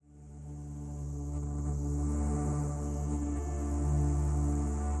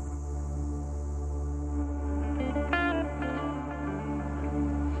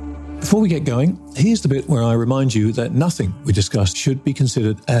Before we get going, here's the bit where I remind you that nothing we discussed should be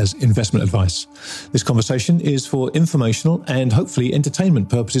considered as investment advice. This conversation is for informational and hopefully entertainment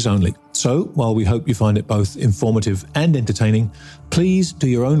purposes only. So, while we hope you find it both informative and entertaining, please do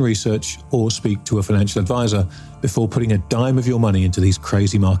your own research or speak to a financial advisor before putting a dime of your money into these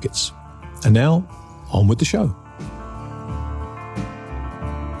crazy markets. And now, on with the show.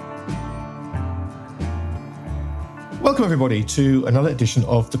 Welcome, everybody, to another edition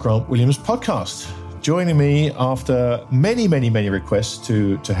of the Grant Williams podcast. Joining me after many requests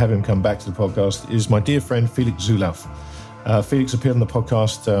to have him come back to the podcast is my dear friend, Felix Zulauf. Felix appeared on the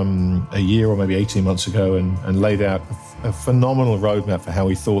podcast a year or maybe 18 months ago and laid out a phenomenal roadmap for how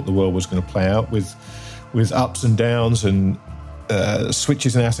he thought the world was going to play out with ups and downs and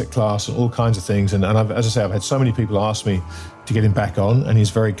switches in asset class and all kinds of things. And as I say, I've had so many people ask me to get him back on, and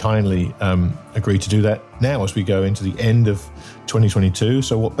he's very kindly agreed to do that now as we go into the end of 2022.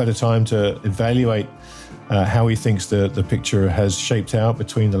 So what better time to evaluate how he thinks the picture has shaped out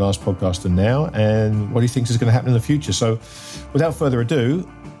between the last podcast and now, and what he thinks is going to happen in the future. So without further ado,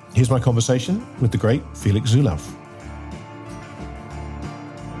 here's my conversation with the great Felix Zulauf.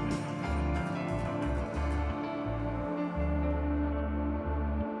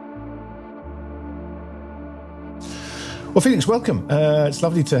 Well, Felix, welcome. It's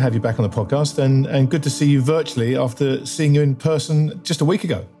lovely to have you back on the podcast and good to see you virtually after seeing you in person just a week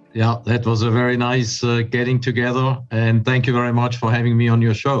ago. Yeah, that was a very nice getting together, and thank you very much for having me on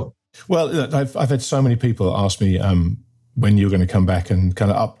your show. Well, look, I've had so many people ask me when you're going to come back and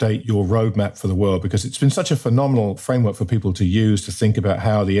kind of update your roadmap for the world, because it's been such a phenomenal framework for people to use to think about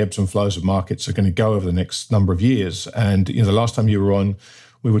how the ebbs and flows of markets are going to go over the next number of years. And the last time you were on,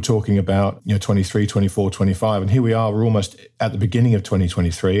 we were talking about 23, 24, 25, and here we are. We're almost at the beginning of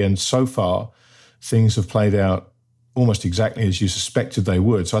 2023, and so far things have played out almost exactly as you suspected they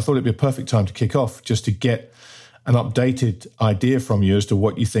would. So I thought it'd be a perfect time to kick off, just to get an updated idea from you as to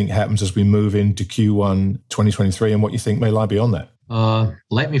what you think happens as we move into Q1 2023 and what you think may lie beyond that.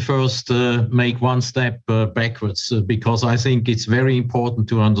 Let me first make one step backwards, because I think it's very important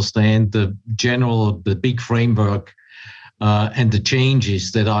to understand the big framework and the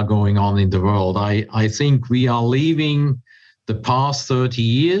changes that are going on in the world. I think we are leaving the past 30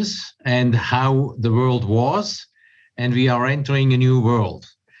 years and how the world was, and we are entering a new world.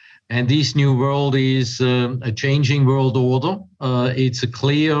 And this new world is a changing world order. It's a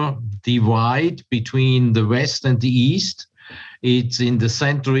clear divide between the West and the East. It's in the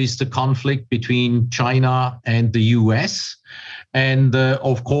center is the conflict between China and the US. And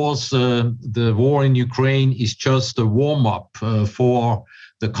of course, the war in Ukraine is just a warm-up for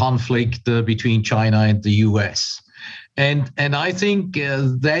the conflict between China and the US. And I think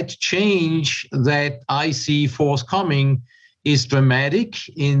that change that I see forthcoming is dramatic,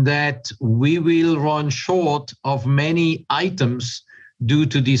 in that we will run short of many items due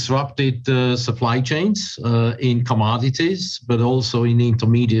to disrupted supply chains in commodities, but also in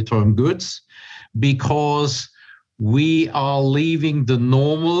intermediate-term goods, because we are leaving the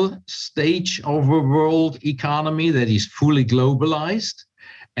normal stage of a world economy that is fully globalized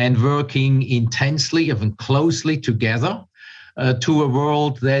and working intensely and closely together to a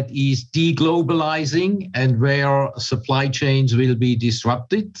world that is deglobalizing and where supply chains will be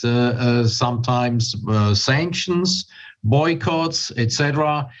disrupted, sometimes sanctions, boycotts,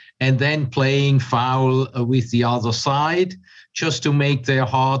 etc., and then playing foul with the other side, just to make their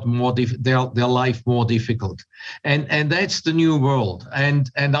life more difficult. And that's the new world. And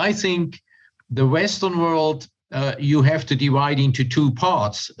I think the Western world, you have to divide into two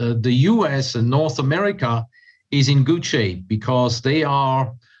parts. The US and North America is in good shape because they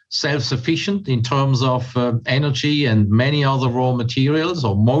are self-sufficient in terms of energy and many other raw materials,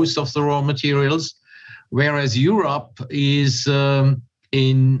 or most of the raw materials, whereas Europe is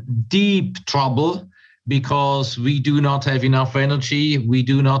in deep trouble because we do not have enough energy, we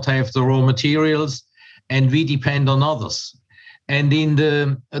do not have the raw materials, and we depend on others. And in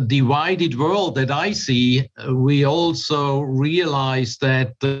the divided world that I see, we also realize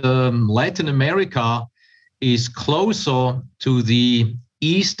that Latin America is closer to the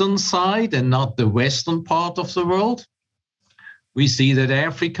eastern side and not the western part of the world. We see that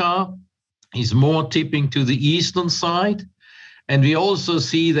Africa is more tipping to the eastern side. And we also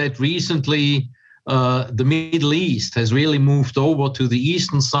see that recently the Middle East has really moved over to the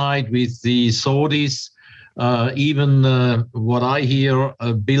eastern side with the Saudis, even what I hear,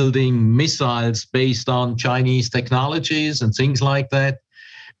 building missiles based on Chinese technologies and things like that,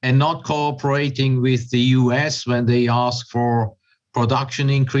 and not cooperating with the US when they ask for production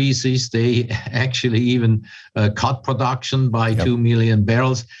increases. They actually even cut production by 2 million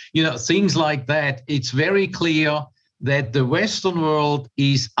barrels. Things like that. It's very clear that the Western world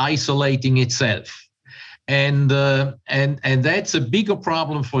is isolating itself. And that's a bigger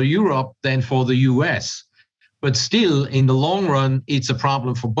problem for Europe than for the US. But still, in the long run, it's a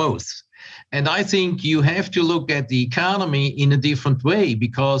problem for both. And I think you have to look at the economy in a different way,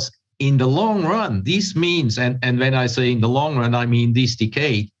 because in the long run, this means, and when I say in the long run, I mean this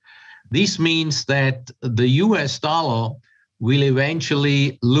decade, this means that the US dollar will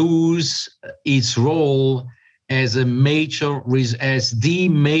eventually lose its role as the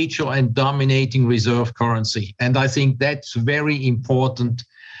major and dominating reserve currency. And I think that's very important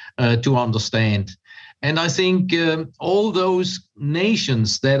to understand. And I think all those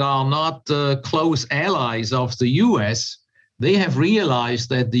nations that are not close allies of the US, they have realized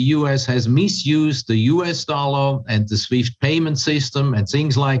that the US has misused the US dollar and the SWIFT payment system and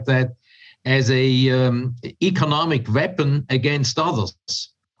things like that as a economic weapon against others.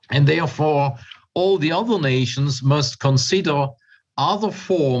 And therefore, all the other nations must consider other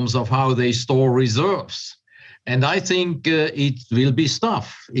forms of how they store reserves. And I think it will be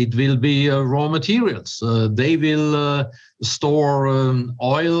stuff. It will be raw materials. They will store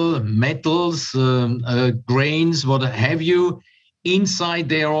oil, metals, grains, what have you, inside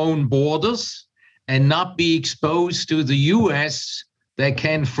their own borders and not be exposed to the US that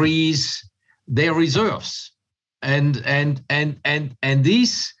can freeze their reserves. And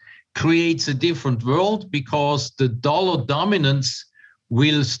this creates a different world, because the dollar dominance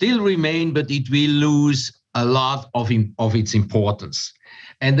will still remain, but it will lose a lot of its importance.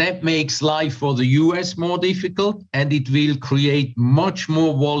 And that makes life for the US more difficult, and it will create much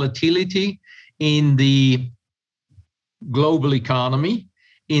more volatility in the global economy,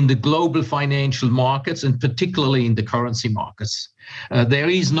 in the global financial markets, and particularly in the currency markets. There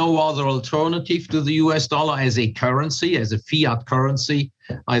is no other alternative to the US dollar as a currency, as a fiat currency.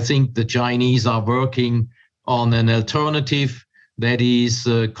 I think the Chinese are working on an alternative that is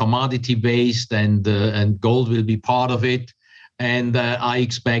commodity-based, and gold will be part of it. And I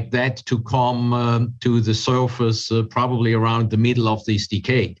expect that to come to the surface probably around the middle of this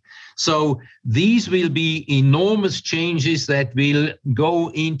decade. So these will be enormous changes that will go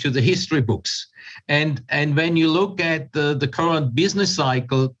into the history books. And when you look at the current business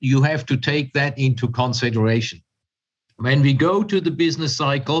cycle, you have to take that into consideration. When we go to the business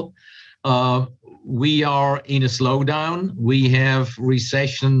cycle, we are in a slowdown. We have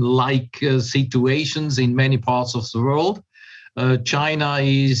recession-like situations in many parts of the world. China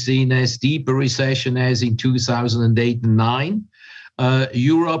is in as deep a recession as in 2008 and 9.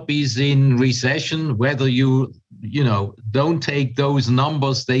 Europe is in recession, whether you don't take those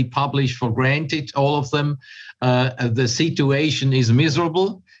numbers they publish for granted, all of them. The situation is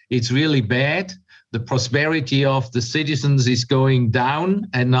miserable. It's really bad. The prosperity of the citizens is going down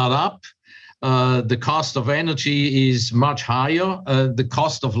and not up. The cost of energy is much higher. The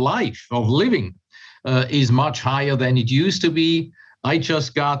cost of life, of living, is much higher than it used to be. I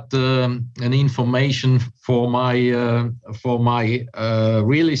just got an information for my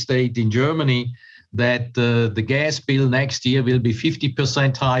real estate in Germany that the gas bill next year will be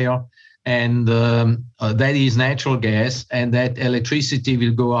 50% higher, and that is natural gas, and that electricity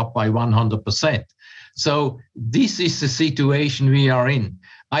will go up by 100%. So this is the situation we are in.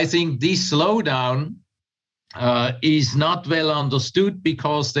 I think this slowdown is not well understood,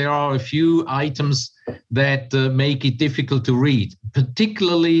 because there are a few items that make it difficult to read,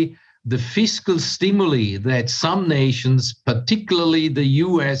 particularly the fiscal stimuli that some nations, particularly the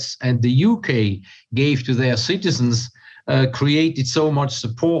US and the UK, gave to their citizens, created so much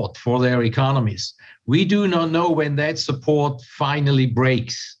support for their economies. We do not know when that support finally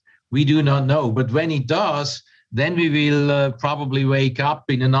breaks. We do not know. But when it does, then we will probably wake up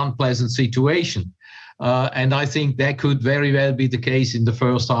in an unpleasant situation. And I think that could very well be the case in the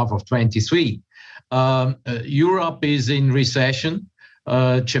first half of 23. Europe is in recession.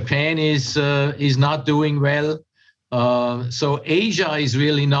 Japan is not doing well. So Asia is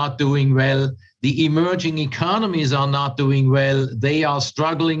really not doing well. The emerging economies are not doing well. They are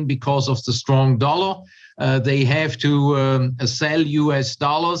struggling because of the strong dollar. They have to sell US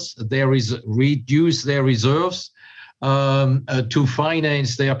dollars. Reduce their reserves to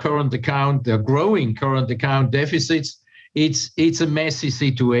finance their current account, their growing current account deficits. It's a messy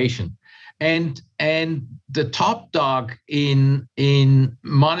situation. And the top dog in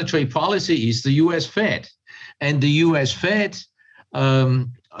monetary policy is the US Fed. And the US Fed,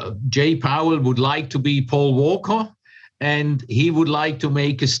 Jay Powell would like to be Paul Walker, and he would like to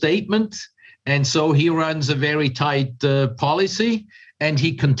make a statement. And so he runs a very tight policy, and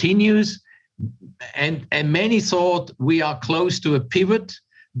he continues. And many thought we are close to a pivot,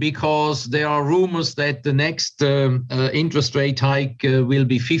 because there are rumors that the next interest rate hike will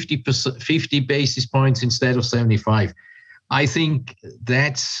be 50 basis points instead of 75. I think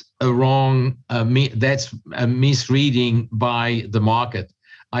that's that's a misreading by the market.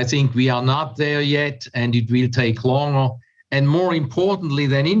 I think we are not there yet, and it will take longer. And more importantly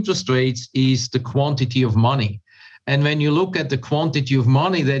than interest rates is the quantity of money. And when you look at the quantity of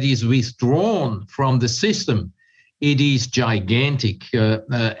money that is withdrawn from the system, it is gigantic.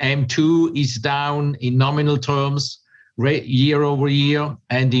 M2 is down in nominal terms year over year.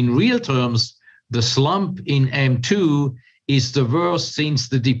 And in real terms, the slump in M2 is the worst since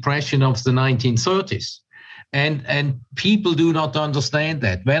the depression of the 1930s. And people do not understand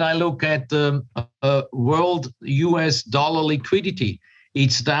that. When I look at the world US dollar liquidity,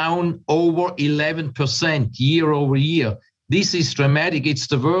 it's down over 11% year over year. This is dramatic. It's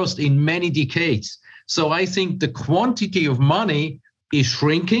the worst in many decades. So I think the quantity of money is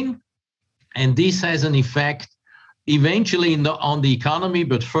shrinking, and this has an effect eventually on the economy,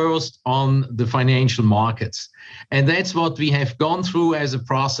 but first on the financial markets. And that's what we have gone through as a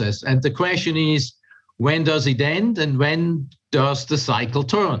process. And the question is, when does it end, and when does the cycle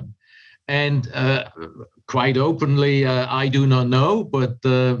turn? And quite openly, I do not know, but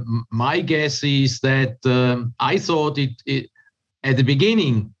my guess is that I thought it at the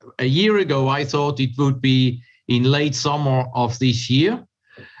beginning, a year ago, I thought it would be in late summer of this year.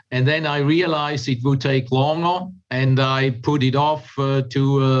 And then I realized it would take longer, and I put it off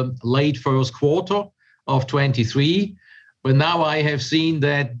to late first quarter of 23. But now I have seen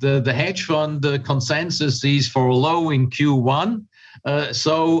that the hedge fund consensus is for a low in Q1.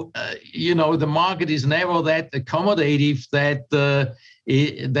 The market is never that accommodative that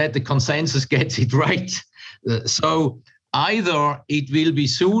the consensus gets it right. So either it will be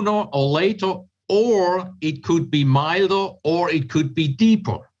sooner or later, or it could be milder, or it could be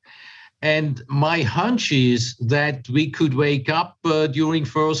deeper. And my hunch is that we could wake up during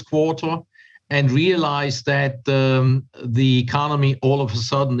first quarter and realize that the economy all of a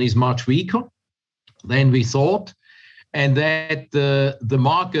sudden is much weaker than we thought, and that the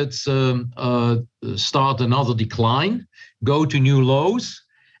markets start another decline, go to new lows,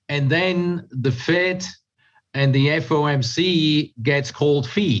 and then the Fed and the FOMC gets cold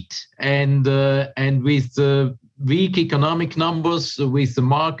feet. And with the weak economic numbers, with the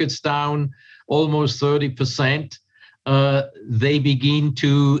markets down almost 30%, they begin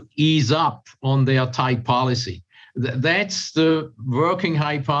to ease up on their tight policy. That's the working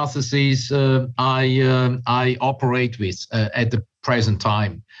hypothesis I operate with at the present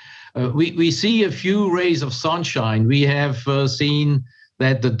time. We see a few rays of sunshine. We have seen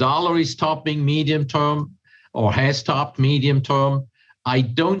that the dollar is topping medium term, or has topped medium term. I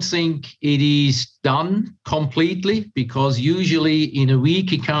don't think it is done completely, because usually in a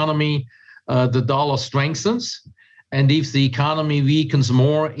weak economy, the dollar strengthens. And if the economy weakens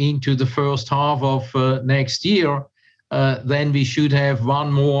more into the first half of next year, then we should have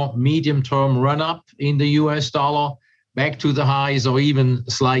one more medium-term run-up in the US dollar back to the highs, or even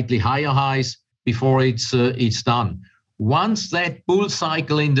slightly higher highs, before it's done. Once that bull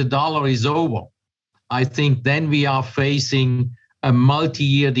cycle in the dollar is over, I think then we are facing a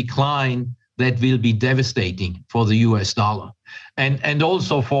multi-year decline that will be devastating for the US dollar, and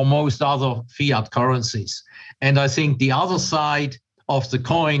also for most other fiat currencies. And I think the other side of the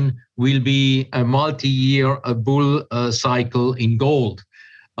coin will be a multi-year bull cycle in gold.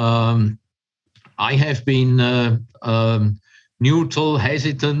 I have been neutral,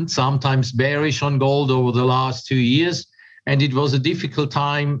 hesitant, sometimes bearish on gold over the last 2 years. And it was a difficult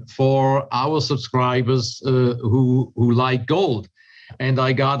time for our subscribers who like gold. And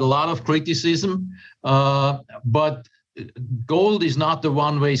I got a lot of criticism, but gold is not the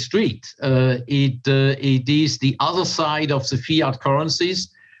one-way street. It is the other side of the fiat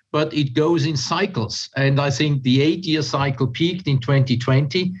currencies, but it goes in cycles. And I think the 8-year cycle peaked in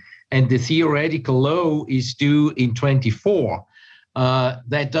 2020, and the theoretical low is due in 24.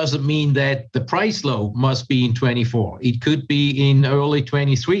 That doesn't mean that the price low must be in 24. It could be in early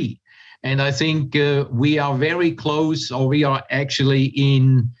 23. And I think we are very close, or we are actually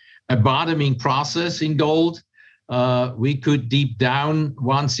in a bottoming process in gold. We could deep down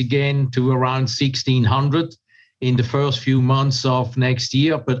once again to around 1,600 in the first few months of next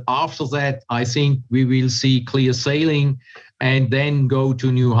year. But after that, I think we will see clear sailing, and then go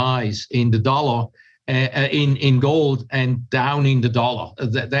to new highs in the dollar, in gold, and down in the dollar.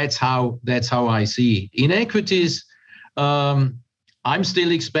 That's how I see it. In equities, I'm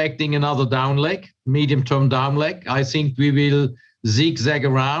still expecting another down leg, medium-term down leg. I think we will zigzag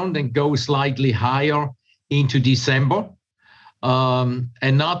around and go slightly higher into December,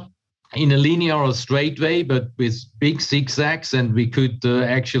 and not in a linear or straight way, but with big zigzags. And we could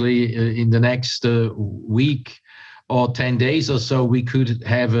actually, in the next week or 10 days or so, we could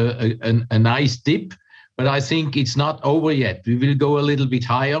have a nice dip. But I think it's not over yet. We will go a little bit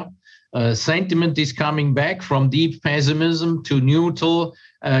higher. Sentiment is coming back from deep pessimism to neutral,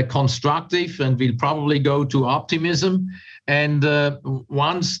 constructive, and will probably go to optimism. And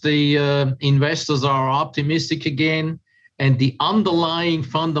once the investors are optimistic again, and the underlying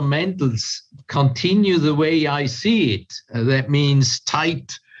fundamentals continue the way I see it, that means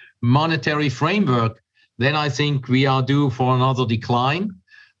tight monetary framework, then I think we are due for another decline.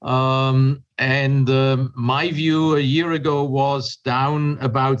 My view a year ago was down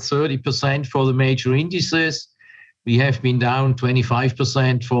about 30% for the major indices. We have been down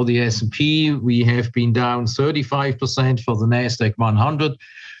 25% for the S&P. We have been down 35% for the Nasdaq 100.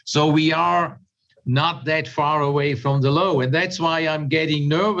 So we are not that far away from the low. And that's why I'm getting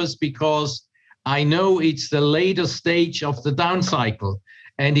nervous, because I know it's the later stage of the down cycle.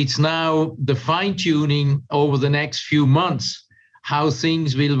 And it's now the fine-tuning over the next few months, how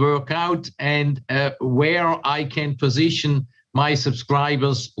things will work out, and where I can position my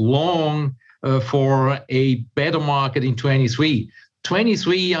subscribers long for a better market in 23.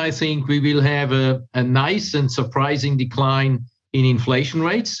 23, I think we will have a nice and surprising decline in inflation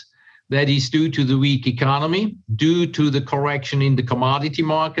rates. That is due to the weak economy, due to the correction in the commodity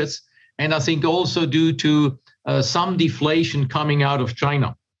markets, and I think also due to some deflation coming out of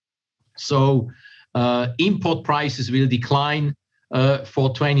China. So import prices will decline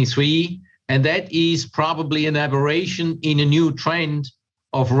for 23, and that is probably an aberration in a new trend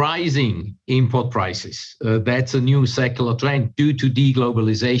of rising import prices. That's a new secular trend due to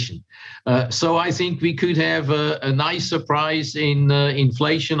deglobalization. So I think we could have a nice surprise in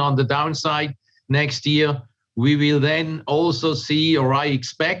inflation on the downside next year. We will then also see, or I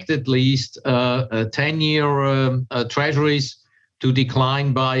expect at least, 10-year treasuries to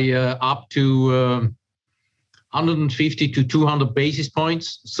decline by up to 150 to 200 basis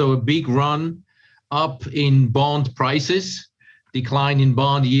points. So a big run up in bond prices, decline in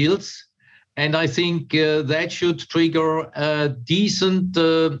bond yields. And I think that should trigger a decent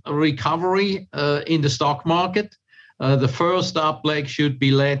recovery in the stock market. The first up leg should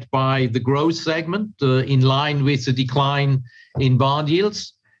be led by the growth segment, in line with the decline in bond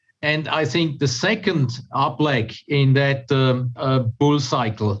yields. And I think the second up leg in that bull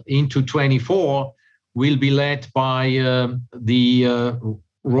cycle into 24 will be led by the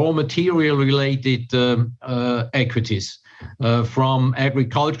raw material related equities. From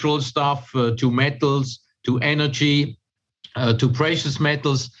agricultural stuff to metals, to energy, to precious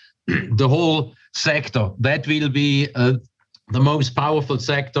metals, the whole sector. That will be the most powerful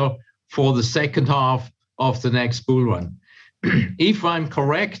sector for the second half of the next bull run. If I'm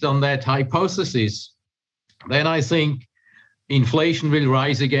correct on that hypothesis, then I think inflation will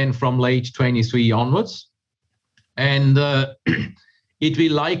rise again from late 23 onwards, and it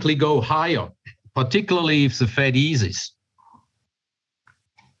will likely go higher, particularly if the Fed eases.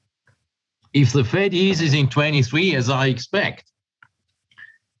 If the Fed eases in 23, as I expect,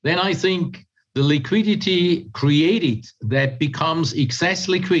 then I think the liquidity created that becomes excess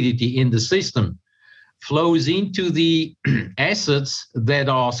liquidity in the system flows into the assets that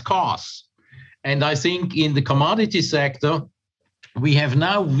are scarce. And I think in the commodity sector, we have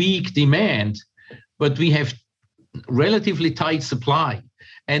now weak demand, but we have relatively tight supply.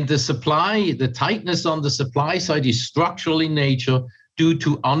 And the supply, the tightness on the supply side is structural in nature, due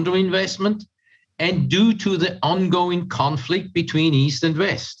to underinvestment and due to the ongoing conflict between East and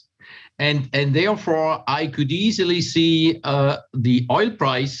West. And therefore, I could easily see the oil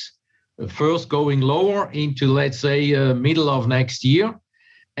price first going lower into, let's say, middle of next year,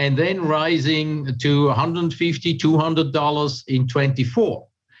 and then rising to $150, $200 in 24.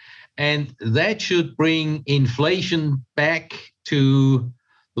 And that should bring inflation back to,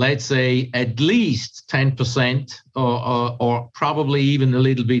 let's say, at least 10% or probably even a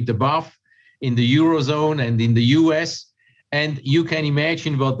little bit above in the Eurozone and in the US. And you can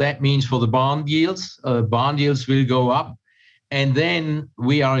imagine what that means for the bond yields. Bond yields will go up, and then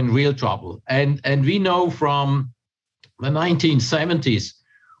we are in real trouble. And we know from the 1970s,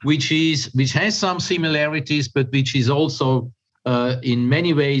 which has some similarities, but which is also in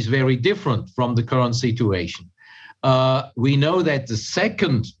many ways very different from the current situation. We know that the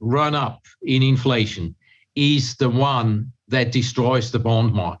second run-up in inflation is the one that destroys the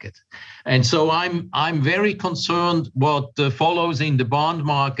bond market. And so I'm very concerned what follows in the bond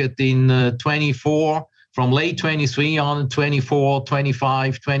market in 24, from late 23 on 24,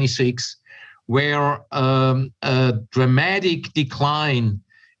 25, 26, where a dramatic decline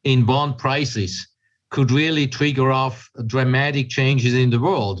in bond prices could really trigger off dramatic changes in the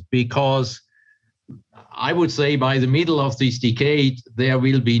world, because I would say by the middle of this decade, there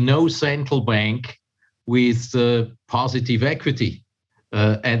will be no central bank with positive equity.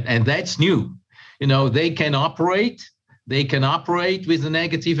 And that's new. You know, they can operate with a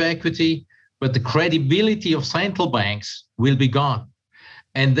negative equity, but the credibility of central banks will be gone.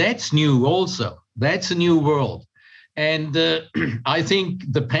 And that's new also. That's a new world. And I think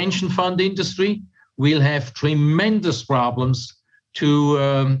the pension fund industry will have tremendous problems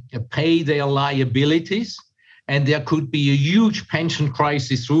to pay their liabilities. And there could be a huge pension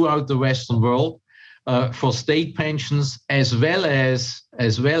crisis throughout the Western world for state pensions as well as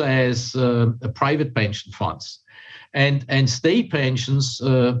private pension funds. And state pensions,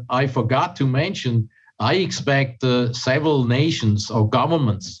 I forgot to mention, I expect several nations or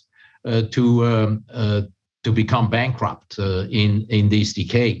governments to become bankrupt in this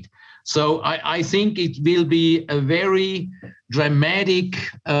decade. So I think it will be a very dramatic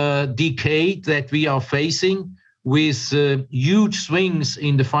decade that we are facing, with huge swings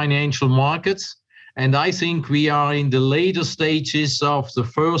in the financial markets. And I think we are in the later stages of the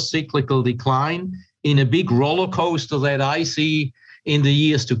first cyclical decline in a big roller coaster that I see in the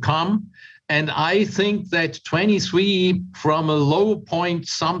years to come. And I think that 23, from a low point,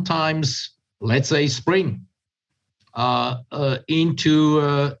 sometimes, let's say spring,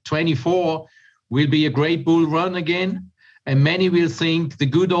 into 24 will be a great bull run again. And many will think the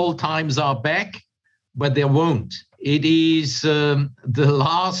good old times are back, but they won't. It is the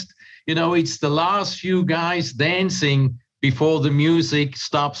last, it's the last few guys dancing before the music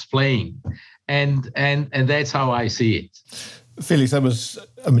stops playing. And that's how I see it. Felix, that was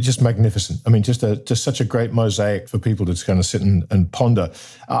just magnificent. Just such a great mosaic for people to kind of sit and ponder.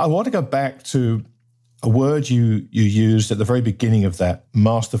 I want to go back to a word you used at the very beginning of that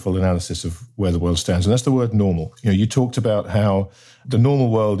masterful analysis of where the world stands, and that's the word normal. You talked about how the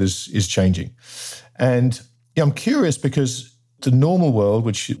normal world is changing. And I'm curious, because the normal world,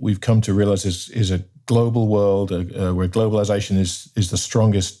 which we've come to realize is a global world, where globalization is the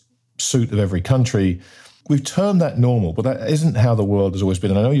strongest suit of every country, we've termed that normal, but that isn't how the world has always been.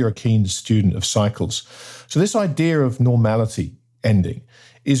 And I know you're a keen student of cycles. So this idea of normality ending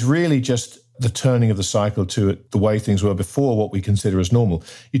is really just the turning of the cycle to the way things were before what we consider as normal.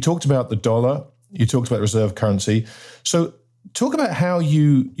 You talked about the dollar, you talked about reserve currency. So talk about how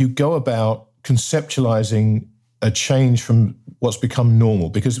you go about conceptualizing a change from what's become normal.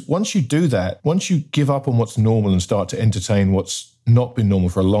 Because once you do that, once you give up on what's normal and start to entertain what's not been normal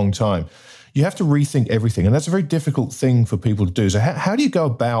for a long time, you have to rethink everything. And that's a very difficult thing for people to do. So how do you go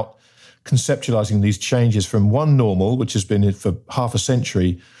about conceptualizing these changes from one normal, which has been for half a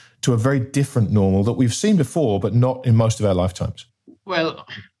century, to a very different normal that we've seen before, but not in most of our lifetimes? Well,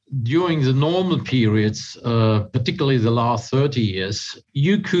 during the normal periods, particularly the last 30 years,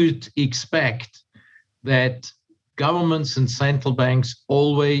 you could expect that governments and central banks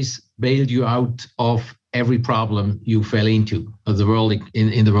always bailed you out of every problem you fell into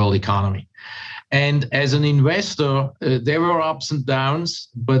in the world economy. And as an investor, there were ups and downs,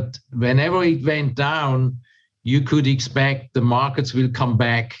 but whenever it went down, you could expect the markets will come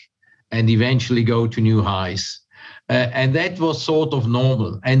back and eventually go to new highs. And that was sort of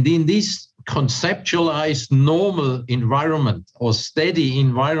normal. And in this conceptualized normal environment, or steady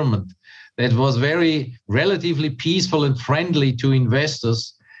environment, that was very relatively peaceful and friendly to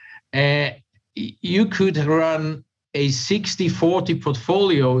investors, you could run a 60-40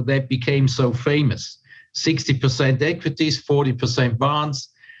 portfolio that became so famous. 60% equities, 40% bonds.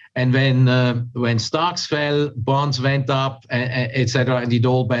 And when stocks fell, bonds went up, et cetera, and it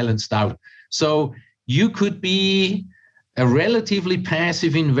all balanced out. So you could be a relatively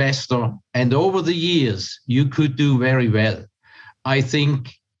passive investor, and over the years, you could do very well. I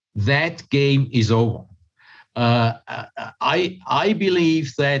think that game is over. I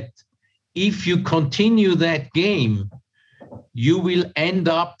believe that if you continue that game, you will end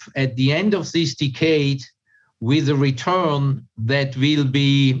up at the end of this decade with a return that will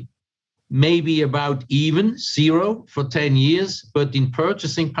be maybe about even, zero for 10 years, but in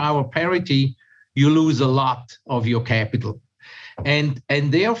purchasing power parity, you lose a lot of your capital. And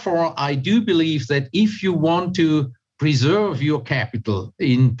therefore, I do believe that if you want to preserve your capital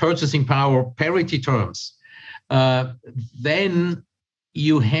in purchasing power parity terms, then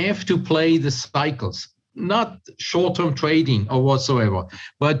you have to play the cycles. not short-term trading or whatsoever,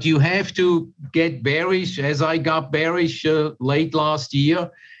 but you have to get bearish, as I got bearish late last year,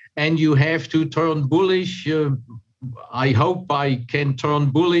 and you have to turn bullish. I hope I can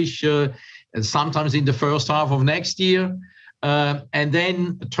turn bullish sometimes in the first half of next year, and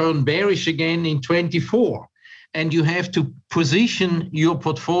then turn bearish again in 24. And you have to position your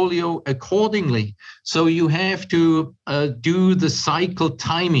portfolio accordingly. So you have to do the cycle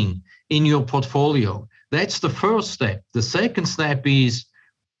timing in your portfolio. That's the first step. The second step is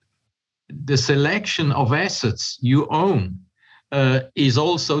the selection of assets you own is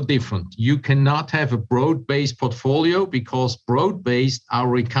also different. You cannot have a broad-based portfolio because broad-based,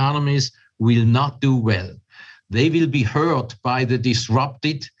 our economies will not do well. They will be hurt by the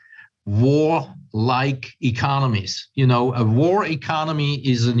disrupted war-like economies. You know, a war economy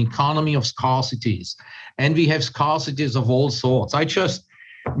is an economy of scarcities, and we have scarcities of all sorts. I just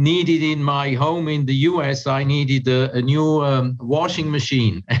needed in my home in the US, I needed a new washing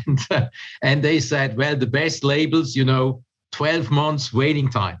machine, and they said, well, the best labels, 12 months waiting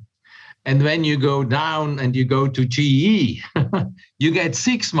time. And when you go down and you go to GE, you get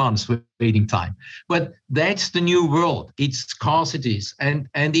 6 months waiting time. But that's the new world. It's scarcities. And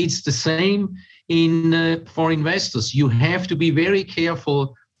it's the same for investors. You have to be very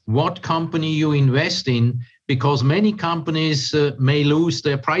careful what company you invest in, because many companies may lose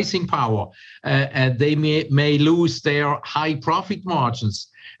their pricing power. And they may lose their high profit margins,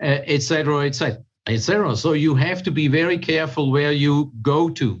 et cetera, et cetera, et cetera. So you have to be very careful where you go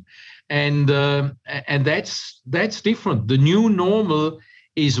to. And that's different. The new normal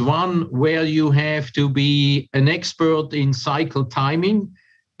is one where you have to be an expert in cycle timing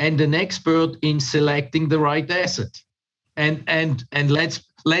and an expert in selecting the right asset. And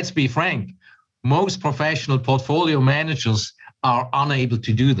let's be frank, most professional portfolio managers are unable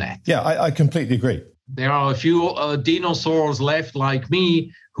to do that. Yeah, I completely agree. There are a few dinosaurs left like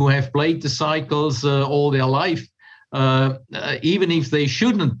me who have played the cycles all their life. Even if they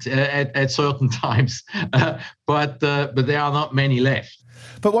shouldn't at certain times, but there are not many left.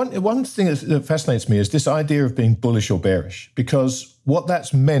 But one thing that fascinates me is this idea of being bullish or bearish, because what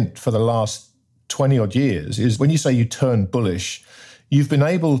that's meant for the last 20 odd years is when you say you turn bullish, you've been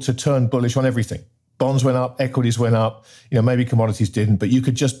able to turn bullish on everything. Bonds went up, equities went up, maybe commodities didn't, but you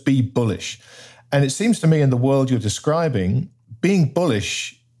could just be bullish. And it seems to me in the world you're describing, being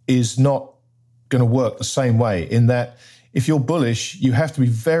bullish is not going to work the same way, in that if you're bullish, you have to be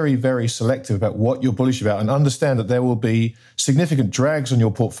very, very selective about what you're bullish about and understand that there will be significant drags on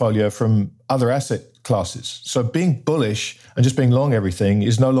your portfolio from other asset classes. So being bullish and just being long everything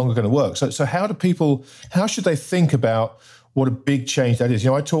is no longer going to work. So how should they think about what a big change that is?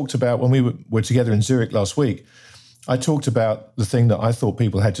 I talked about when we were together in Zurich last week, I talked about the thing that I thought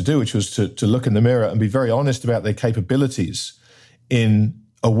people had to do, which was to look in the mirror and be very honest about their capabilities in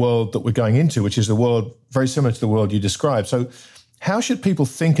a world that we're going into, which is a world very similar to the world you described. So how should people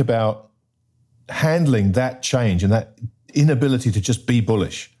think about handling that change and that inability to just be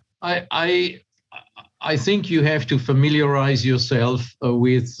bullish? I think you have to familiarize yourself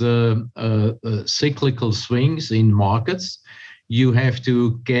with cyclical swings in markets. You have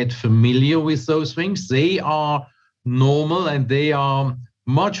to get familiar with those swings. They are normal, and they are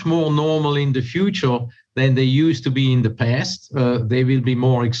much more normal in the future than they used to be in the past. They will be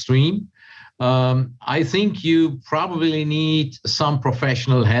more extreme. I think you probably need some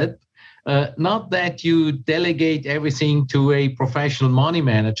professional help. Not that you delegate everything to a professional money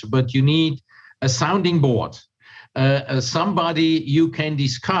manager, but you need a sounding board, somebody you can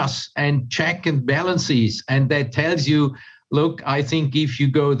discuss and check and balances, and that tells you, look, I think if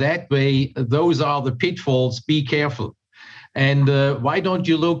you go that way, those are the pitfalls, be careful. And why don't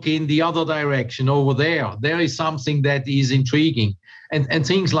you look in the other direction over there? There is something that is intriguing, and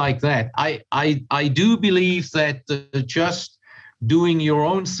things like that. I do believe that just doing your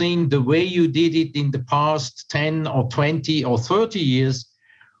own thing the way you did it in the past 10 or 20 or 30 years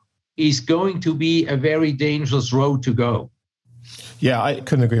is going to be a very dangerous road to go. Yeah, I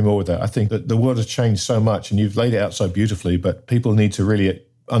couldn't agree more with that. I think that the world has changed so much, and you've laid it out so beautifully, but people need to really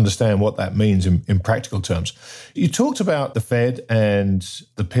understand what that means in practical terms. You talked about the Fed and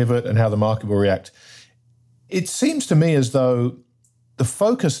the pivot and how the market will react. It seems to me as though the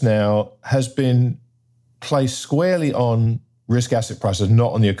focus now has been placed squarely on risk asset prices,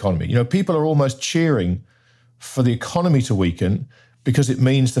 not on the economy. People are almost cheering for the economy to weaken because it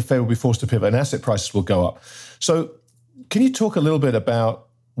means the Fed will be forced to pivot and asset prices will go up. So can you talk a little bit about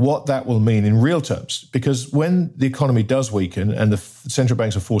what that will mean in real terms? Because when the economy does weaken and the central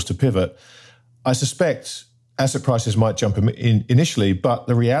banks are forced to pivot, I suspect asset prices might jump in initially, but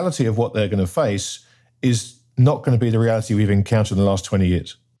the reality of what they're going to face is not going to be the reality we've encountered in the last 20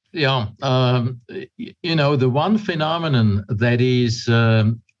 years? Yeah, the one phenomenon that is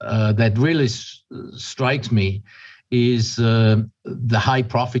that really strikes me is the high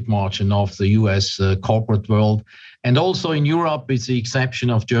profit margin of the U.S. Corporate world, and also in Europe, it's the exception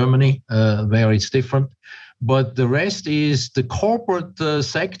of Germany, where it's different. But the rest is the corporate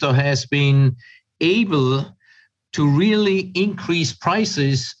sector has been able to really increase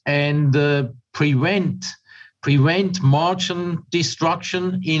prices and prevent margin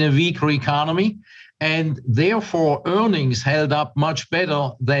destruction in a weaker economy, and therefore earnings held up much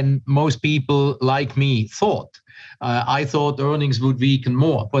better than most people like me thought. I thought earnings would weaken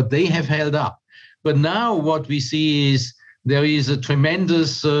more, but they have held up. But now what we see is there is a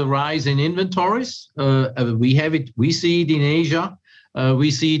tremendous rise in inventories. We see it in Asia,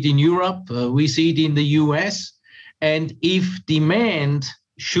 we see it in Europe, we see it in the US. And if demand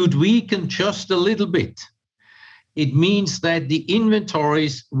should weaken just a little bit, it means that the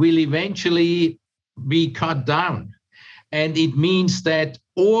inventories will eventually be cut down. And it means that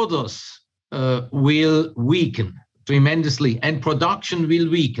orders will weaken tremendously and production will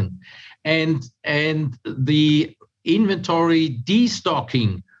weaken. And the inventory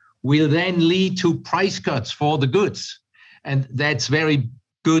destocking will then lead to price cuts for the goods. And that's very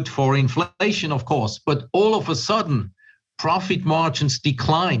good for inflation, of course. But all of a sudden, profit margins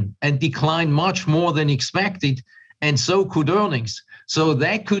decline and decline much more than expected. And so could earnings. So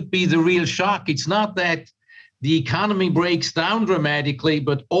that could be the real shock. It's not that the economy breaks down dramatically,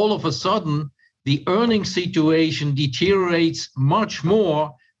 but all of a sudden, the earnings situation deteriorates much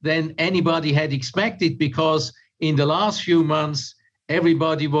more than anybody had expected, because in the last few months,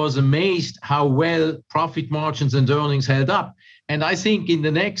 everybody was amazed how well profit margins and earnings held up. And I think in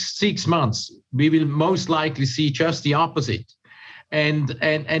the next 6 months, we will most likely see just the opposite. And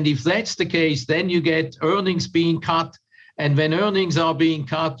if that's the case, then you get earnings being cut. And when earnings are being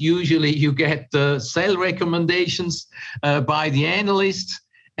cut, usually you get sell recommendations by the analysts.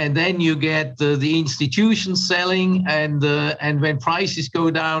 And then you get the institutions selling. And when prices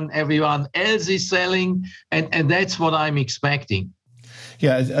go down, everyone else is selling. And that's what I'm expecting.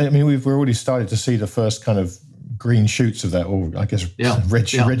 Yeah, I mean, we've already started to see the first kind of green shoots of that, or I guess red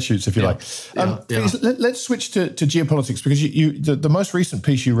shoots, if you like. Let's switch to geopolitics, because the most recent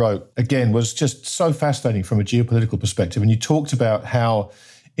piece you wrote, again, was just so fascinating from a geopolitical perspective. And you talked about how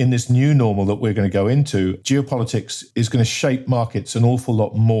in this new normal that we're going to go into, geopolitics is going to shape markets an awful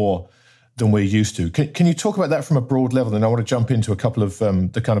lot more than we're used to. Can you talk about that from a broad level? And I want to jump into a couple of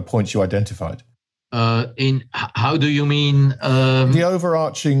the kind of points you identified. How do you mean? The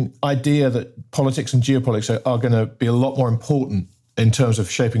overarching idea that politics and geopolitics are going to be a lot more important in terms of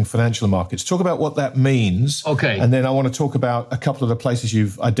shaping financial markets. Talk about what that means. Okay. And then I want to talk about a couple of the places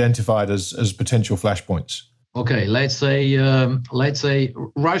you've identified as potential flashpoints. Okay. Let's say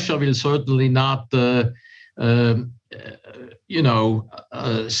Russia will certainly not,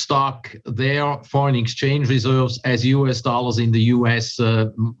 stock their foreign exchange reserves as US dollars in the US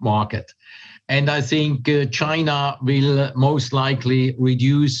market. And I think China will most likely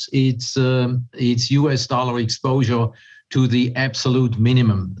reduce its US dollar exposure to the absolute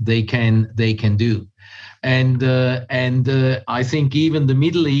minimum they can do. And I think even the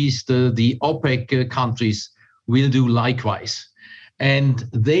Middle East, the OPEC countries will do likewise. And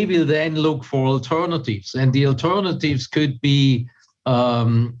they will then look for alternatives. And the alternatives could be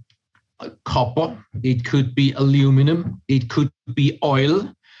copper, it could be aluminum, it could be oil.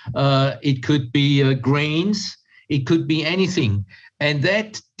 It could be grains, it could be anything. And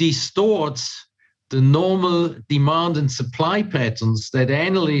that distorts the normal demand and supply patterns that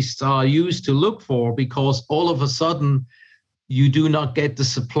analysts are used to look for, because all of a sudden you do not get the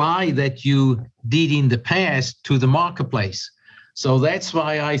supply that you did in the past to the marketplace. So that's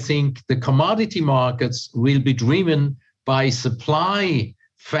why I think the commodity markets will be driven by supply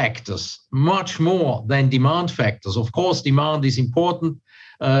factors much more than demand factors. Of course, demand is important.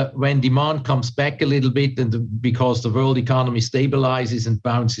 When demand comes back a little bit, and because the world economy stabilizes and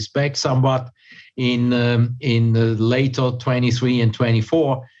bounces back somewhat in later 23 and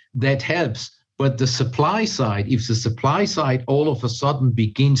 24, that helps. But the supply side, if the supply side all of a sudden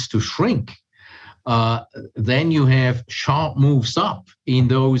begins to shrink, then you have sharp moves up in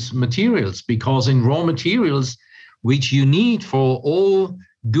those materials, because in raw materials, which you need for all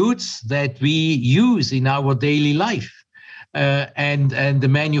goods that we use in our daily life, and the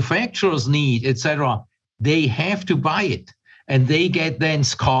manufacturers need, etc., they have to buy it, and they get then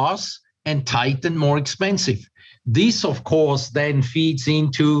scarce and tight and more expensive. This, of course, then feeds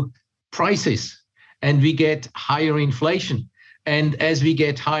into prices, and we get higher inflation. And as we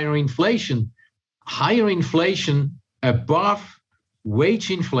get higher inflation, higher inflation above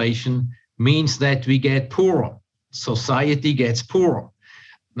wage inflation means that we get poorer. Society gets poorer.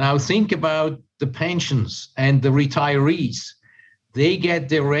 Now think about the pensions and the retirees. They get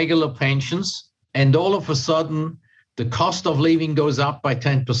their regular pensions, and all of a sudden, the cost of living goes up by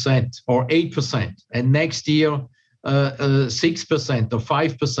 10% or 8%, and next year 6% or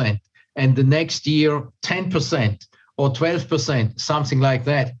 5%, and the next year 10% or 12%, something like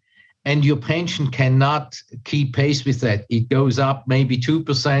that. And your pension cannot keep pace with that. It goes up maybe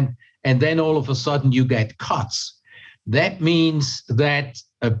 2%, and then all of a sudden you get cuts. That means that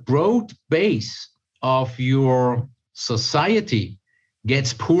a broad base of your society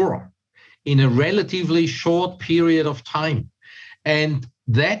gets poorer in a relatively short period of time. And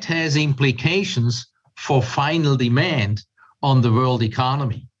that has implications for final demand on the world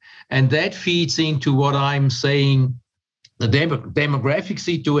economy. And that feeds into what I'm saying. The demographic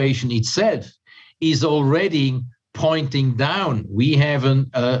situation itself is already pointing down. We have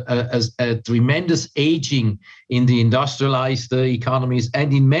a tremendous aging in the industrialized economies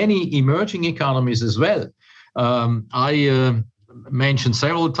and in many emerging economies as well. I mentioned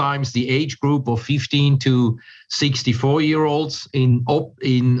several times the age group of 15 to 64-year-olds in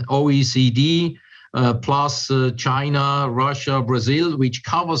OECD, plus China, Russia, Brazil, which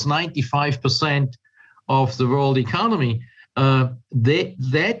covers 95% of the world economy.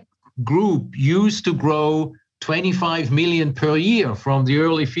 That group used to grow 25 million per year from the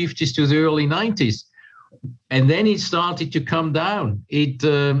early 50s to the early 90s. And then it started to come down.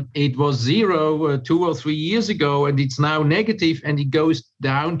 It was zero 2 or 3 years ago, and it's now negative, and it goes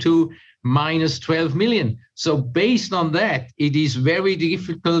down to minus 12 million. So based on that, it is very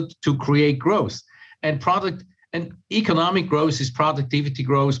difficult to create growth. And economic growth is productivity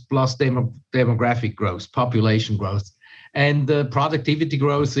growth plus demographic growth, population growth. And productivity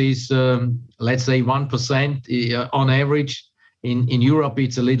growth is, let's say, 1% on average. In Europe,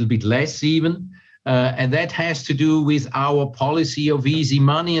 it's a little bit less even. And that has to do with our policy of easy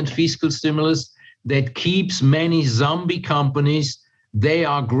money and fiscal stimulus that keeps many zombie companies. They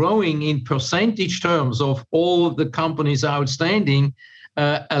are growing in percentage terms of all of the companies outstanding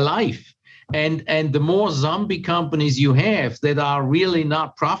alive. And the more zombie companies you have that are really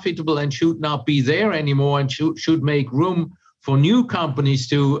not profitable and should not be there anymore and should make room for new companies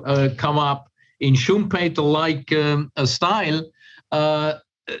to come up in Schumpeter-like a style,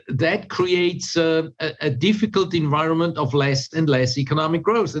 that creates a difficult environment of less and less economic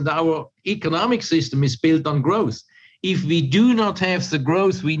growth. And our economic system is built on growth. If we do not have the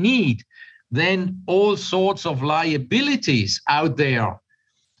growth we need, then all sorts of liabilities out there,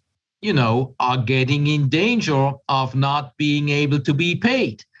 are getting in danger of not being able to be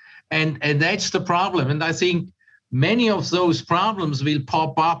paid. And that's the problem. And I think many of those problems will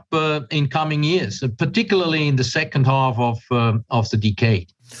pop up in coming years, particularly in the second half of the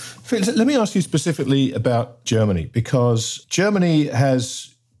decade. Felix, let me ask you specifically about Germany, because Germany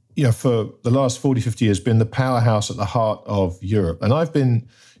has, for the last 40, 50 years, been the powerhouse at the heart of Europe. And I've been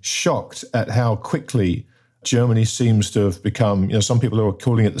shocked at how quickly Germany seems to have become, some people are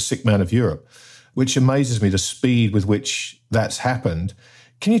calling it the sick man of Europe, which amazes me, the speed with which that's happened.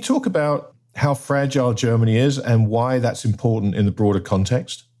 Can you talk about how fragile Germany is and why that's important in the broader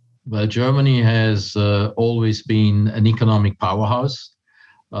context? Well, Germany has always been an economic powerhouse,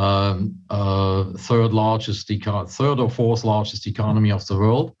 third or fourth largest economy of the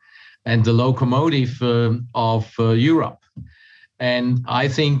world, and the locomotive of Europe. And I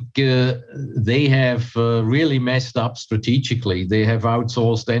think they have really messed up strategically. They have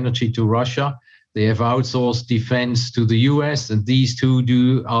outsourced energy to Russia. They have outsourced defense to the US, and these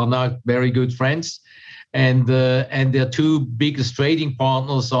two are not very good friends. And their two biggest trading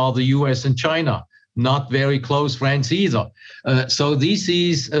partners are the US and China, not very close friends either. So this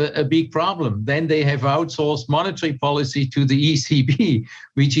is a big problem. Then they have outsourced monetary policy to the ECB,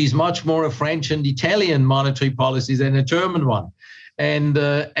 which is much more a French and Italian monetary policy than a German one. And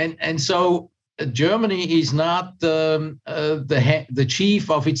so Germany is not the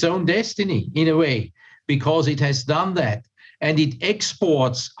chief of its own destiny in a way, because it has done that, and it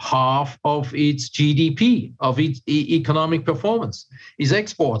exports half of its GDP, of its economic performance, is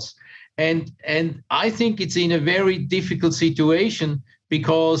exports. And I think it's in a very difficult situation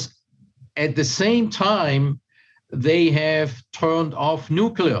because at the same time they have turned off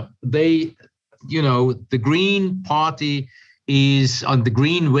nuclear. The Green Party is on the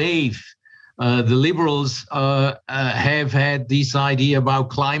green wave. The liberals have had this idea about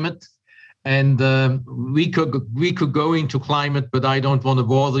climate, and we could go into climate, but I don't want to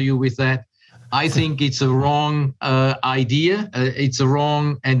bother you with that. I think it's a wrong idea. It's a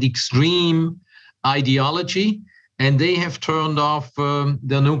wrong and extreme ideology, and they have turned off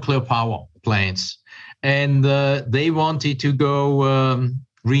the nuclear power plants. And they wanted to go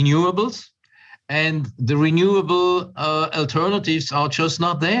renewables. And the renewable alternatives are just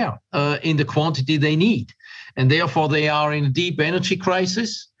not there in the quantity they need. And therefore, they are in a deep energy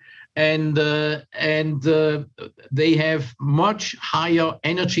crisis. And they have much higher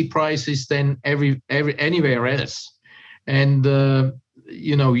energy prices than anywhere else. And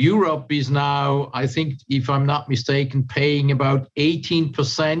Europe is now, I think, if I'm not mistaken, paying about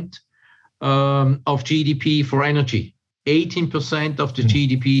 18% of GDP for energy. 18% of the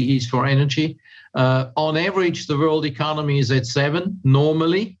GDP is for energy. On average, the world economy is at 7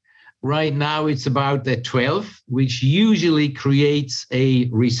 normally. Right now, it's about at 12, which usually creates a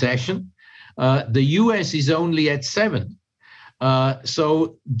recession. The US is only at 7.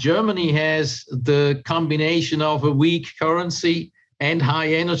 So Germany has the combination of a weak currency and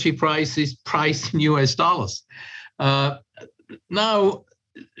high energy prices priced in US dollars. Now,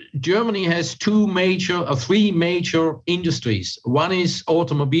 Germany has three major industries. One is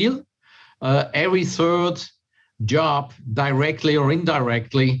automobile. Every third job, directly or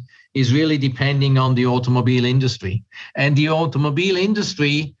indirectly, is really depending on the automobile industry. And the automobile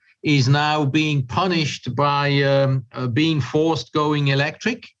industry is now being punished by being forced going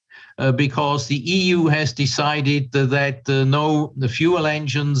electric because the EU has decided that the fuel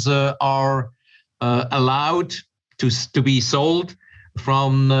engines are allowed to be sold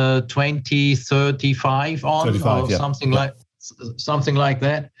from 2035 on, 35, or something like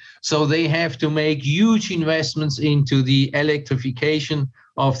that. So they have to make huge investments into the electrification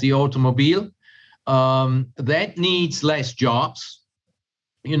of the automobile. That needs less jobs.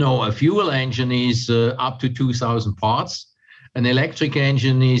 A fuel engine is up to 2,000 parts. An electric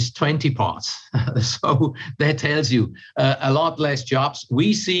engine is 20 parts. So that tells you a lot less jobs.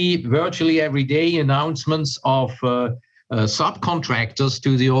 We see virtually every day announcements of subcontractors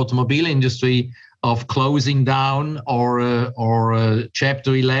to the automobile industry of closing down or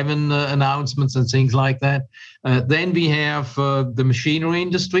Chapter 11 announcements and things like that. Then we have the machinery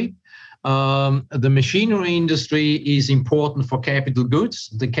industry. The machinery industry is important for capital goods.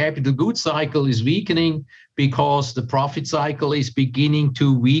 The capital goods cycle is weakening because the profit cycle is beginning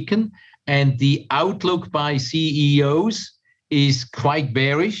to weaken, and the outlook by CEOs is quite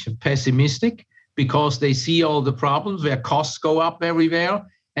bearish, pessimistic, because they see all the problems where costs go up everywhere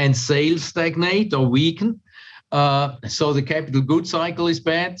and sales stagnate or weaken. So the capital goods cycle is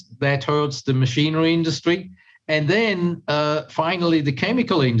bad. That hurts the machinery industry. And then finally, the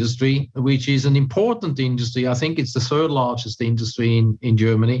chemical industry, which is an important industry. I think it's the third largest industry in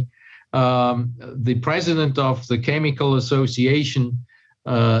Germany. The president of the Chemical Association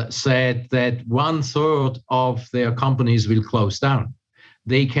said that 1/3 of their companies will close down.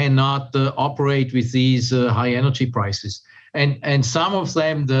 They cannot operate with these high energy prices. And some of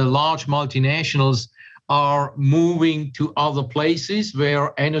them, the large multinationals, are moving to other places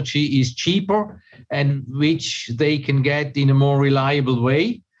where energy is cheaper and which they can get in a more reliable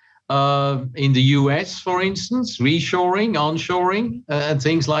way. In the US, for instance, reshoring, onshoring, and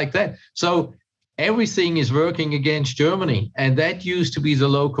things like that. So everything is working against Germany, and that used to be the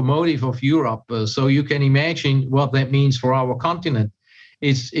locomotive of Europe. So you can imagine what that means for our continent.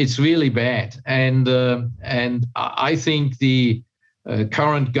 It's really bad, and I think the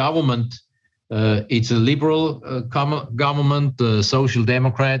current government, it's a liberal government, the Social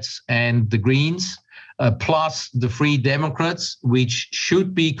Democrats and the Greens, plus the Free Democrats, which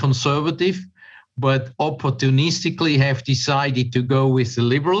should be conservative, but opportunistically have decided to go with the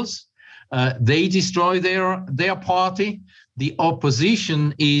liberals. They destroy their party. The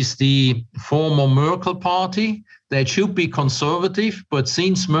opposition is the former Merkel party that should be conservative, but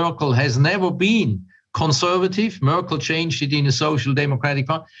since Merkel has never been conservative, Merkel changed it in a social democratic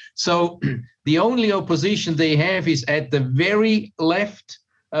party. So the only opposition they have is at the very left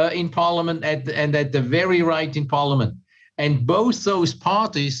in parliament and at the very right in parliament. And both those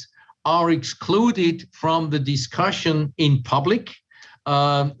parties are excluded from the discussion in public.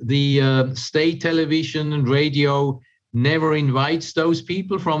 The state television and radio never invites those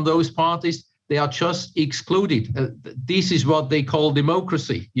people from those parties. They are just excluded. This is what they call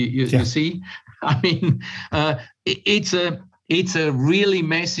democracy. You see? I mean, it's a really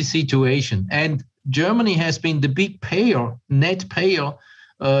messy situation. And Germany has been the big payer, net payer,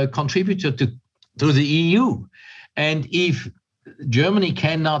 contributor to the EU. And if Germany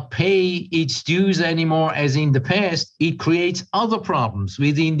cannot pay its dues anymore as in the past, it creates other problems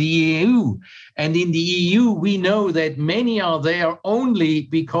within the EU. And in the EU, we know that many are there only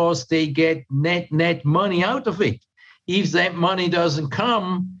because they get net money out of it. If that money doesn't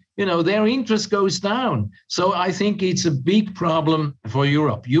come, their interest goes down. So I think it's a big problem for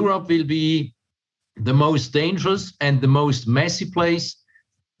Europe. Europe will be the most dangerous and the most messy place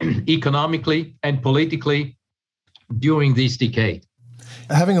economically and politically during this decade.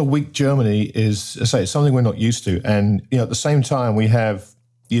 Having a weak Germany is, I say, it's something we're not used to. And, at the same time, we have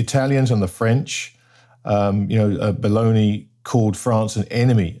the Italians and the French. Belloni called France an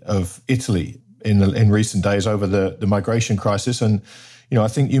enemy of Italy in recent days over the migration crisis. And, I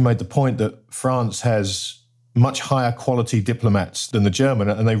think you made the point that France has much higher quality diplomats than the German,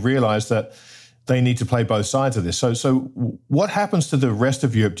 and they realize that they need to play both sides of this. So what happens to the rest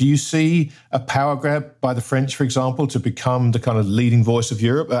of Europe? Do you see a power grab by the French, for example, to become the kind of leading voice of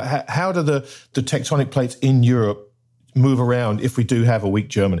Europe? How do the tectonic plates in Europe move around if we do have a weak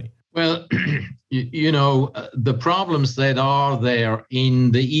Germany? Well, the problems that are there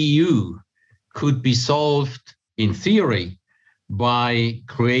in the EU could be solved in theory by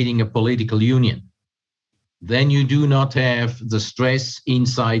creating a political union. Then you do not have the stress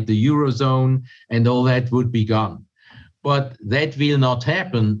inside the Eurozone, and all that would be gone. But that will not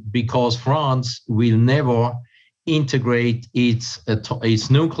happen because France will never integrate its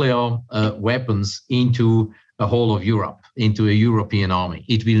nuclear weapons into a whole of Europe, into a European army.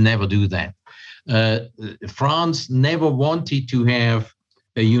 It will never do that. France never wanted to have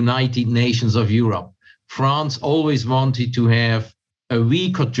a United Nations of Europe. France always wanted to have a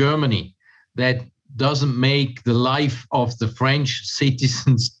weaker Germany that doesn't make the life of the French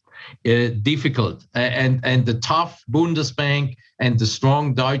citizens difficult. And the tough Bundesbank and the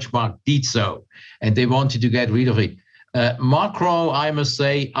strong Deutschmark did so, and they wanted to get rid of it. Macron, I must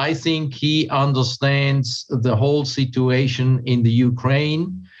say, I think he understands the whole situation in the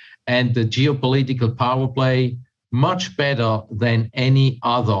Ukraine and the geopolitical power play much better than any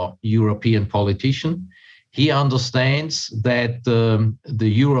other European politician. He understands that the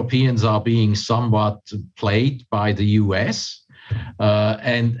Europeans are being somewhat played by the US,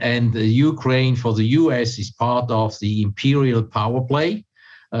 and the Ukraine for the US is part of the imperial power play.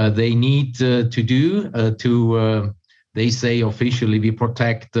 They need they say officially we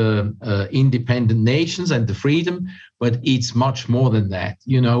protect independent nations and the freedom, but it's much more than that.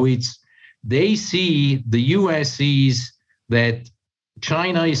 They see, the US sees that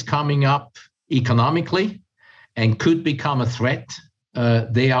China is coming up economically and could become a threat.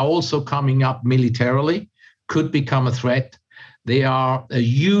 They are also coming up militarily, could become a threat. They are a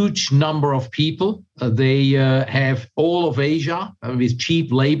huge number of people. They have all of Asia with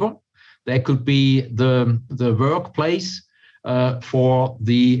cheap labor. That could be the workplace for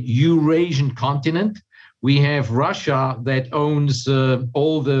the Eurasian continent. We have Russia that owns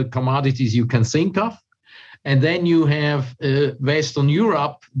all the commodities you can think of. And then you have Western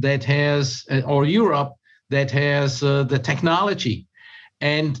Europe that has, or Europe that has the technology.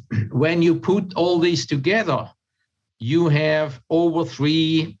 And when you put all this together, you have over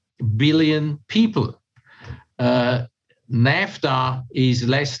 3 billion people. NAFTA is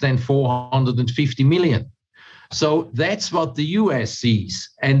less than 450 million. So that's what the US sees.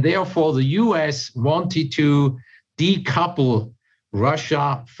 And therefore, the US wanted to decouple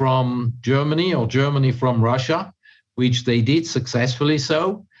Russia from Germany or Germany from Russia, which they did successfully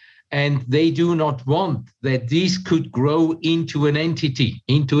so. And they do not want that this could grow into an entity,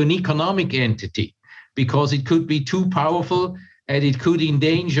 into an economic entity, because it could be too powerful and it could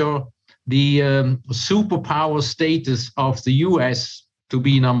endanger the superpower status of the US to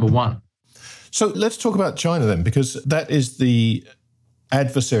be number one. So let's talk about China then, because that is the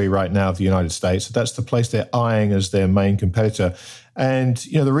adversary right now of the United States. That's the place they're eyeing as their main competitor. And,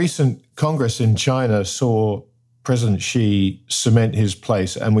 the recent Congress in China saw President Xi cement his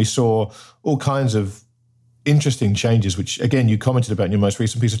place, and we saw all kinds of interesting changes, which, again, you commented about in your most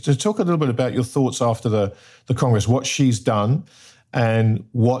recent piece. To talk a little bit about your thoughts after the Congress, what Xi's done and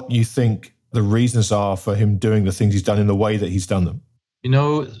what you think the reasons are for him doing the things he's done in the way that he's done them.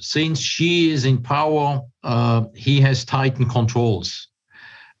 Since Xi is in power, he has tightened controls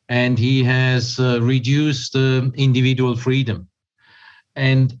and he has reduced individual freedom.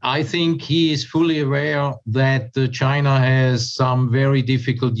 And I think he is fully aware that China has some very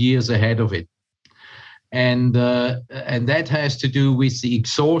difficult years ahead of it. And that has to do with the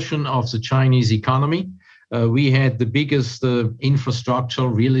exhaustion of the Chinese economy. We had the biggest infrastructure,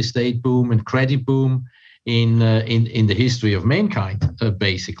 real estate boom and credit boom in the history of mankind,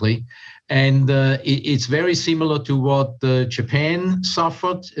 basically. And it's very similar to what Japan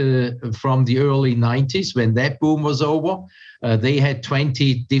suffered from the early 90s when that boom was over. They had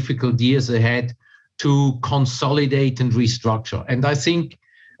 20 difficult years ahead to consolidate and restructure. And I think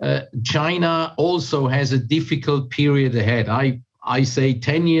China also has a difficult period ahead. I say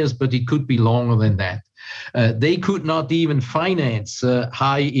 10 years, but it could be longer than that. They could not even finance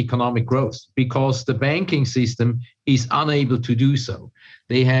high economic growth because the banking system is unable to do so.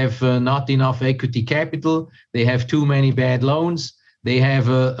 They have not enough equity capital. They have too many bad loans. They have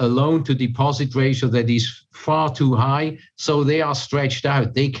a loan to deposit ratio that is far too high. So they are stretched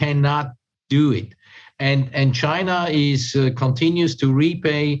out. They cannot do it. And China continues to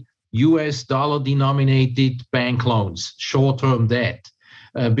repay US dollar denominated bank loans, short-term debt.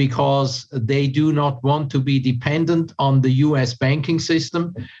 Because they do not want to be dependent on the US banking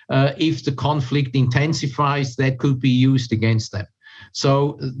system. If the conflict intensifies, that could be used against them.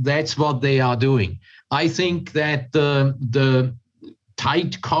 So that's what they are doing. I think that the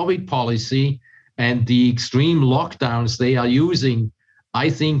tight COVID policy and the extreme lockdowns they are using, I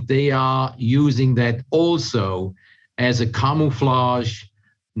think they are using that also as a camouflage,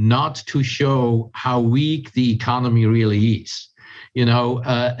 not to show how weak the economy really is.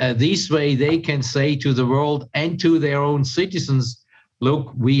 This way they can say to the world and to their own citizens,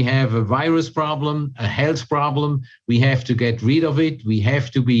 look, we have a virus problem, a health problem. We have to get rid of it. We have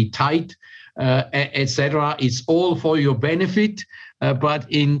to be tight, etc. It's all for your benefit. But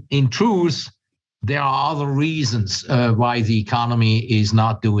in truth, there are other reasons why the economy is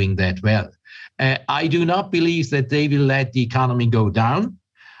not doing that well. I do not believe that they will let the economy go down.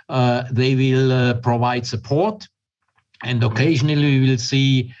 They will provide support. And occasionally we will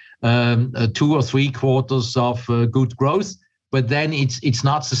see 2 or 3 quarters of good growth, but then it's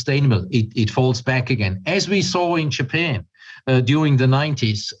not sustainable. It falls back again, as we saw in Japan during the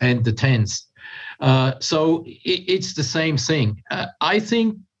 90s and the 10s. So it's the same thing. I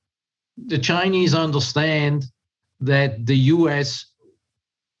think the Chinese understand that the US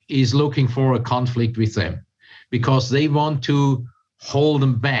is looking for a conflict with them because they want to hold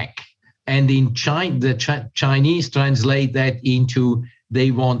them back. And in China, the Chinese translate that into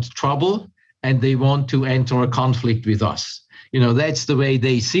they want trouble and they want to enter a conflict with us. That's the way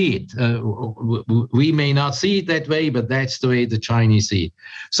they see it. We may not see it that way, but that's the way the Chinese see it.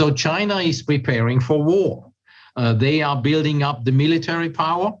 So China is preparing for war. They are building up the military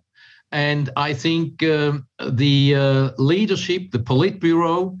power. And I think the leadership, the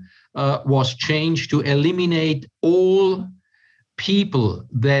Politburo, was changed to eliminate all people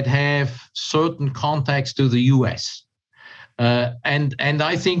that have certain contacts to the US. And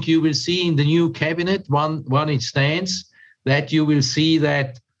I think you will see in the new cabinet, when it stands, that you will see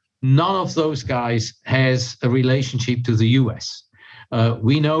that none of those guys has a relationship to the US.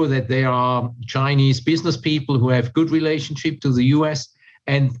 We know that there are Chinese business people who have good relationship to the US,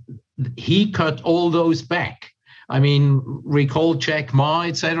 and he cut all those back. I mean, recall Jack Ma,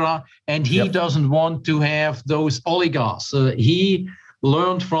 etc. And he doesn't want to have those oligarchs. He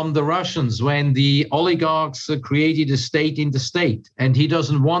learned from the Russians when the oligarchs created a state in the state, and he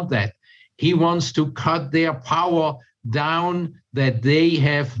doesn't want that. He wants to cut their power down, that they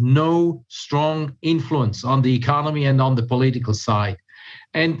have no strong influence on the economy and on the political side.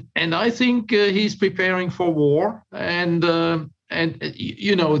 And I think he's preparing for war. And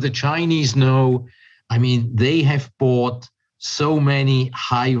the Chinese know, I mean, they have bought so many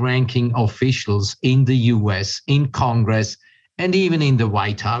high-ranking officials in the US, in Congress, and even in the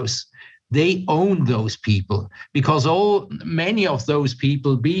White House. They own those people because many of those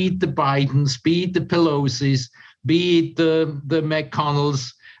people, be it the Bidens, be it the Pelosi's, be it the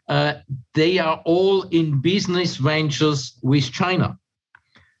McConnells, they are all in business ventures with China.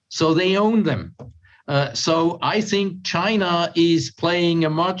 So they own them. So I think China is playing a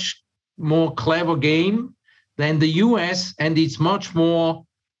much more clever game than the US, and it's much more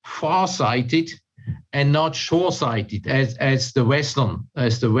far-sighted and not short-sighted as the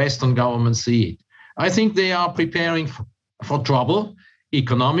Western governments see it. I think they are preparing for trouble,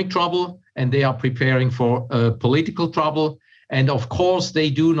 economic trouble, and they are preparing for political trouble. And of course, they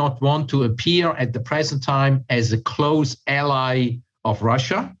do not want to appear at the present time as a close ally of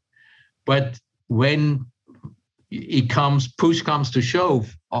Russia. But when push comes to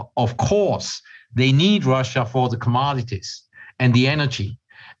shove, of course, they need Russia for the commodities and the energy.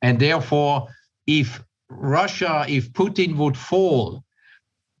 And therefore, if Putin would fall,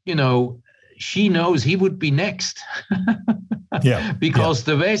 she knows he would be next. Because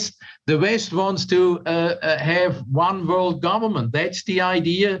the West wants to have one world government. That's the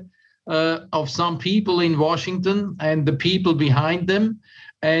idea of some people in Washington and the people behind them.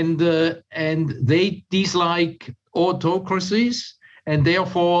 And they dislike autocracies, and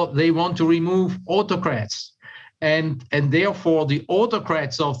therefore they want to remove autocrats. And therefore the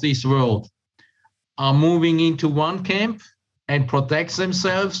autocrats of this world are moving into one camp and protect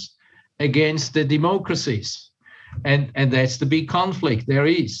themselves against the democracies. And that's the big conflict there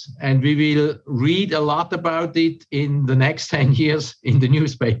is. And we will read a lot about it in the next 10 years in the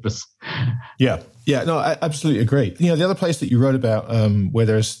newspapers. Yeah. Yeah, no, I absolutely agree. You know, the other place that you wrote about where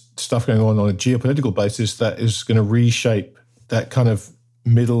there's stuff going on a geopolitical basis that is going to reshape that kind of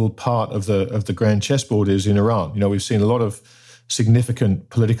middle part of the grand chessboard is in Iran. You know, we've seen a lot of significant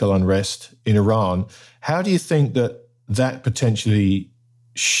political unrest in Iran. How do you think that potentially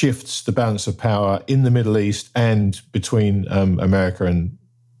shifts the balance of power in the Middle East and between America and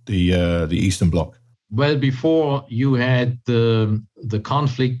the Eastern Bloc? Well, before you had the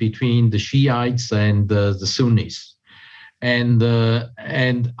conflict between the Shiites and the Sunnis, and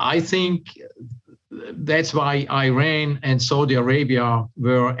I think that's why Iran and Saudi Arabia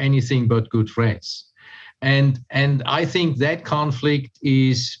were anything but good friends, and I think that conflict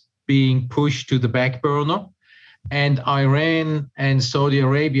is being pushed to the back burner, and Iran and Saudi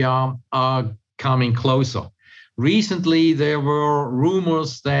Arabia are coming closer. Recently, there were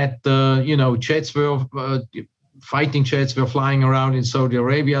rumors that fighting jets were flying around in Saudi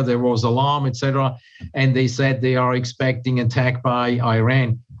Arabia. There was alarm, etc., and they said they are expecting attack by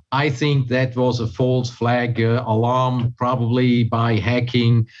Iran. I think that was a false flag alarm, probably by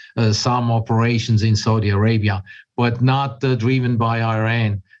hacking some operations in Saudi Arabia, but not driven by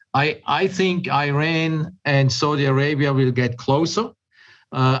Iran. I think Iran and Saudi Arabia will get closer.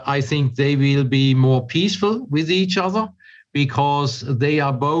 I think they will be more peaceful with each other because they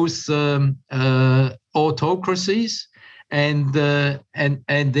are both autocracies, and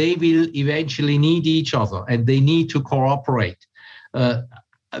they will eventually need each other, and they need to cooperate.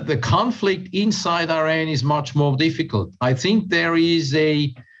 The conflict inside Iran is much more difficult. I think there is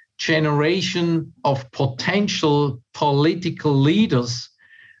a generation of potential political leaders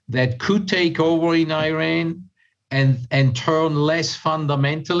that could take over in Iran and turn less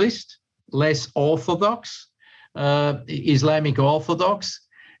fundamentalist, less orthodox, Islamic orthodox,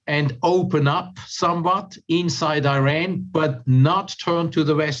 and open up somewhat inside Iran, but not turn to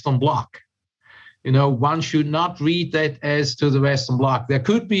the Western Bloc. You know, one should not read that as to the Western Bloc. There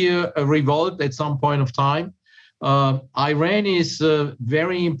could be a revolt at some point of time. Iran is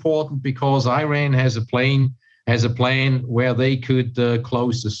very important because Iran has a plan where they could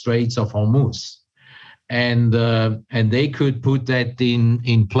close the Straits of Hormuz. And they could put that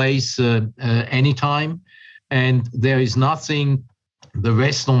in place anytime. And there is nothing the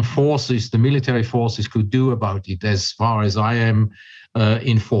Western forces, the military forces, could do about it, as far as I am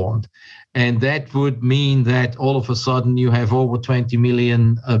informed. And that would mean that all of a sudden you have over 20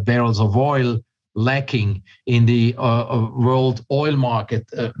 million barrels of oil lacking in the world oil market,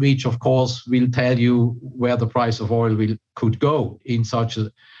 which of course will tell you where the price of oil could go in such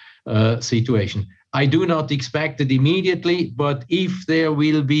a situation. I do not expect it immediately, but if there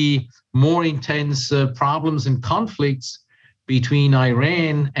will be more intense problems and conflicts between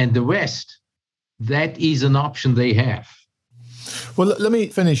Iran and the West, that is an option they have. Well, let me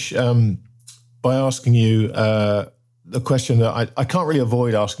finish by asking you the question that I can't really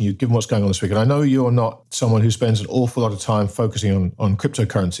avoid asking you, given what's going on this week. And I know you're not someone who spends an awful lot of time focusing on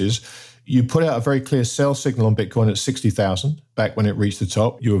cryptocurrencies. You put out a very clear sell signal on Bitcoin at 60,000 back when it reached the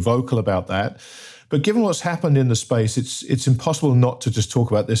top. You were vocal about that. But given what's happened in the space, it's impossible not to just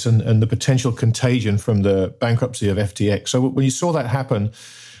talk about this and the potential contagion from the bankruptcy of FTX. So when you saw that happen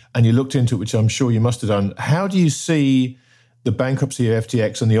and you looked into it, which I'm sure you must have done, how do you see the bankruptcy of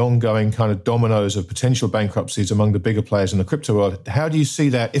FTX and the ongoing kind of dominoes of potential bankruptcies among the bigger players in the crypto world? How do you see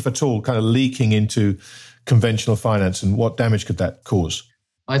that, if at all, kind of leaking into conventional finance, and what damage could that cause?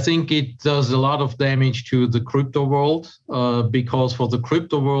 I think it does a lot of damage to the crypto world because for the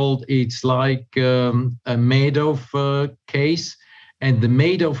crypto world, it's like a Madoff case. And the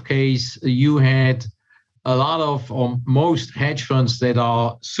Madoff case, you had a lot of, or most hedge funds that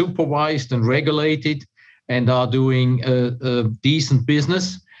are supervised and regulated and are doing a decent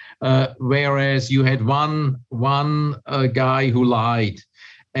business, whereas you had one guy who lied,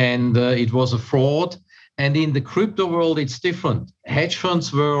 and it was a fraud. And in the crypto world, it's different. Hedge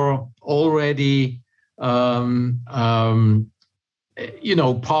funds were already, part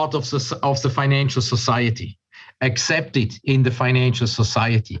of the financial society, accepted in the financial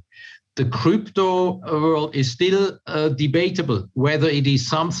society. The crypto world is still debatable whether it is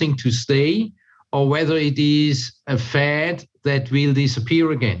something to stay or whether it is a fad that will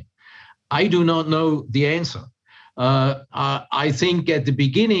disappear again. I do not know the answer. I think at the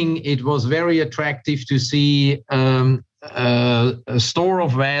beginning it was very attractive to see a store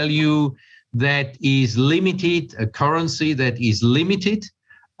of value that is limited, a currency that is limited,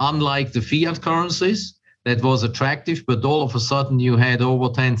 unlike the fiat currencies. that was attractive, but all of a sudden you had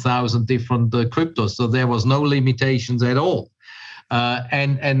over 10,000 different cryptos, so there was no limitations at all.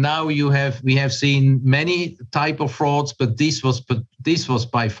 And now we have seen many type of frauds, but this was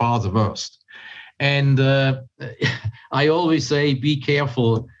by far the worst. And I always say, be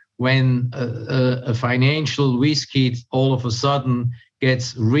careful when a financial whiz kid all of a sudden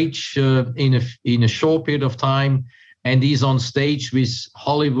gets rich in a short period of time, and he's on stage with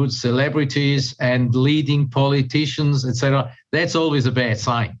Hollywood celebrities and leading politicians, etc. That's always a bad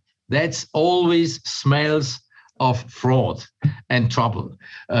sign. That's always smells of fraud and trouble.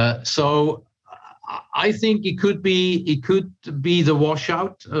 So I think it could be the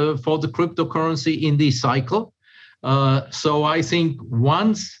washout for the cryptocurrency in this cycle. So I think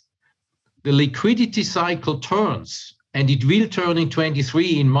once the liquidity cycle turns, and it will turn in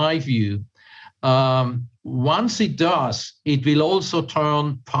 23, in my view, once it does, it will also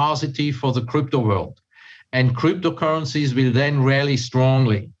turn positive for the crypto world, and cryptocurrencies will then rally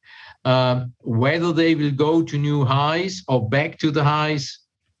strongly. Whether they will go to new highs or back to the highs,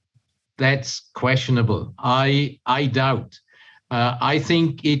 that's questionable. I doubt. I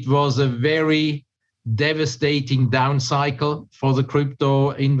think it was a very devastating down cycle for the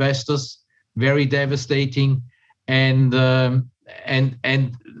crypto investors, very devastating, and the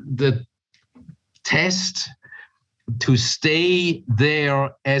test to stay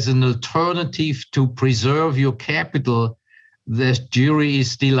there as an alternative to preserve your capital, the jury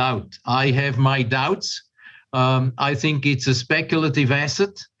is still out. I have my doubts. I think it's a speculative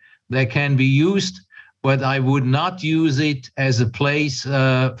asset that can be used, but I would not use it as a place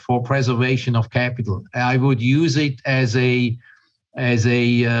for preservation of capital. I would use it as a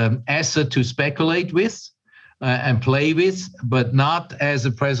asset to speculate with and play with, but not as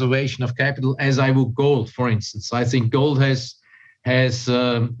a preservation of capital, as I would gold, for instance. I think gold has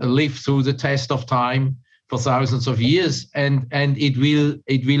lived through the test of time for thousands of years, and it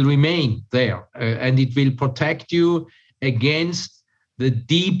will remain there, and it will protect you against the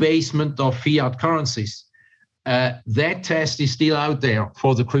debasement of fiat currencies. That test is still out there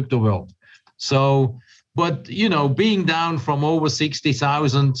for the crypto world. So, but being down from over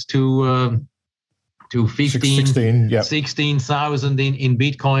 60,000 to 16,000 in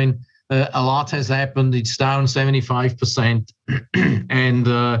Bitcoin, a lot has happened. It's down 75%, and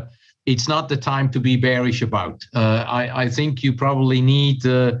it's not the time to be bearish about. I think you probably need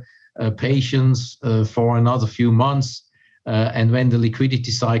patience for another few months, and when the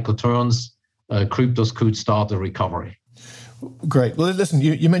liquidity cycle turns, cryptos could start a recovery. Great. Well, listen,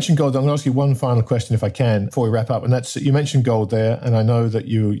 you mentioned gold. I'm going to ask you one final question, if I can, before we wrap up. And that's, you mentioned gold there, and I know that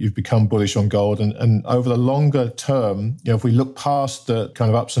you've become bullish on gold. And over the longer term, if we look past the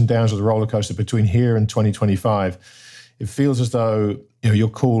kind of ups and downs of the roller coaster between here and 2025, it feels as though your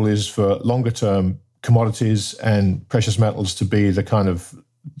call is for longer term commodities and precious metals to be the kind of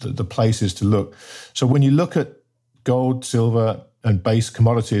the places to look. So when you look at gold, silver, and base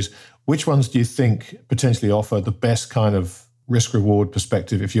commodities, which ones do you think potentially offer the best kind of risk-reward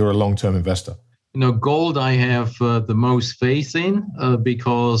perspective if you're a long-term investor? Gold I have the most faith in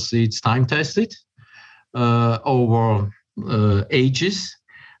because it's time-tested over ages.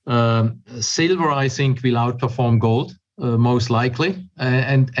 Silver, I think, will outperform gold most likely,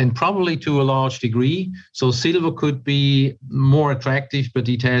 and probably to a large degree. So silver could be more attractive, but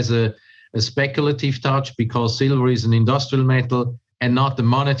it has a speculative touch because silver is an industrial metal and not a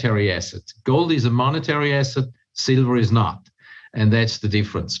monetary asset. Gold is a monetary asset, silver is not. And that's the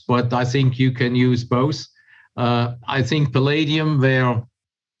difference. But I think you can use both. I think palladium, where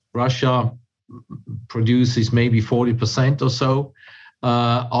Russia produces maybe 40% or so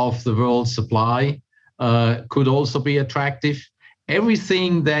of the world's supply, could also be attractive.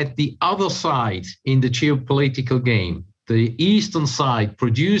 Everything that the other side in the geopolitical game, the eastern side,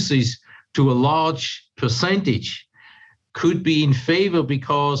 produces to a large percentage, could be in favor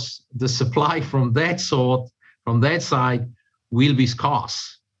because the supply from that side, will be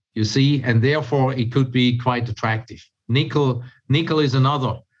scarce, you see, and therefore it could be quite attractive. Nickel is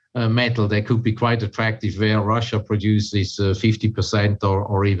another metal that could be quite attractive, where Russia produces 50%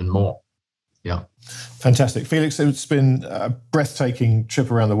 or even more. Yeah. Fantastic. Felix, it's been a breathtaking trip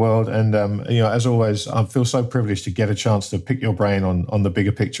around the world. And, as always, I feel so privileged to get a chance to pick your brain on the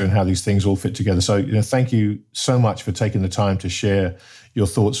bigger picture and how these things all fit together. So, thank you so much for taking the time to share your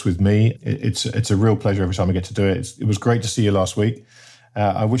thoughts with me. It's a real pleasure every time I get to do it. It was great to see you last week.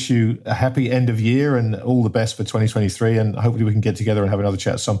 I wish you a happy end of year and all the best for 2023. And hopefully we can get together and have another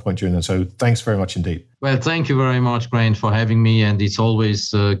chat at some point during that. So thanks very much indeed. Well, thank you very much, Grant, for having me. And it's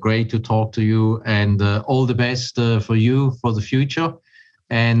always great to talk to you, and all the best for you for the future.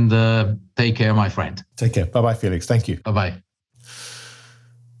 And take care, my friend. Take care. Bye-bye, Felix. Thank you. Bye-bye.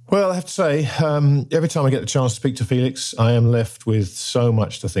 Well, I have to say, every time I get the chance to speak to Felix, I am left with so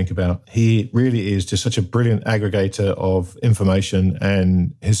much to think about. He really is just such a brilliant aggregator of information,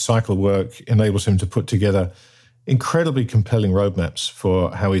 and his cycle work enables him to put together incredibly compelling roadmaps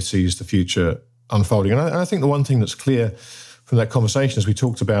for how he sees the future unfolding. And I think the one thing that's clear from that conversation, as we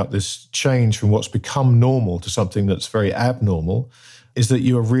talked about this change from what's become normal to something that's very abnormal, is that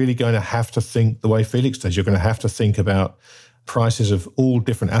you are really going to have to think the way Felix does. You're going to have to think about prices of all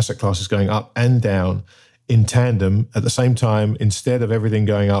different asset classes going up and down in tandem at the same time, instead of everything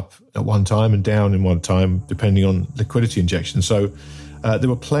going up at one time and down in one time, depending on liquidity injection. So there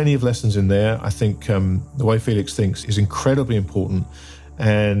were plenty of lessons in there. I think the way Felix thinks is incredibly important,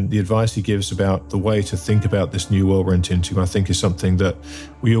 and the advice he gives about the way to think about this new world we're into, I think, is something that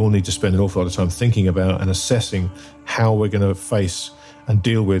we all need to spend an awful lot of time thinking about and assessing how we're going to face and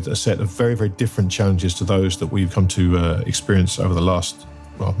deal with a set of very, very different challenges to those that we've come to experience over the last,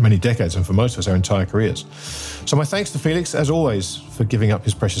 many decades, and for most of us, our entire careers. So my thanks to Felix, as always, for giving up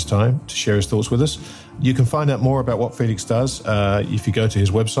his precious time to share his thoughts with us. You can find out more about what Felix does if you go to his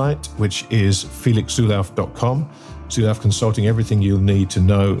website, which is felixzulauf.com. Zulauf Consulting, everything you'll need to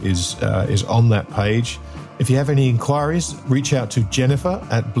know is on that page. If you have any inquiries, reach out to Jennifer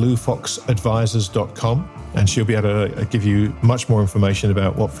at bluefoxadvisors.com. and she'll be able to give you much more information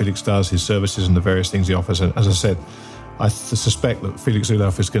about what Felix does, his services, and the various things he offers. And as I said, I suspect that Felix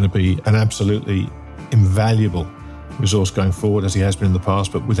Zulauf is going to be an absolutely invaluable resource going forward, as he has been in the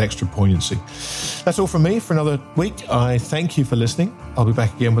past, but with extra poignancy. That's all from me for another week. I thank you for listening. I'll be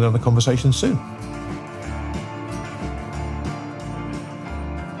back again with another conversation soon.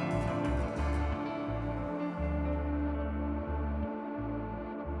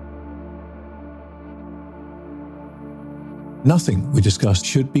 Nothing we discussed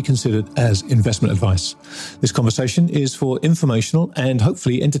should be considered as investment advice. This conversation is for informational and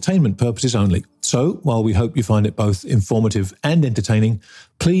hopefully entertainment purposes only. So, while we hope you find it both informative and entertaining,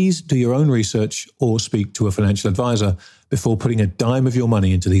 please do your own research or speak to a financial advisor before putting a dime of your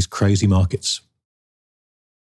money into these crazy markets.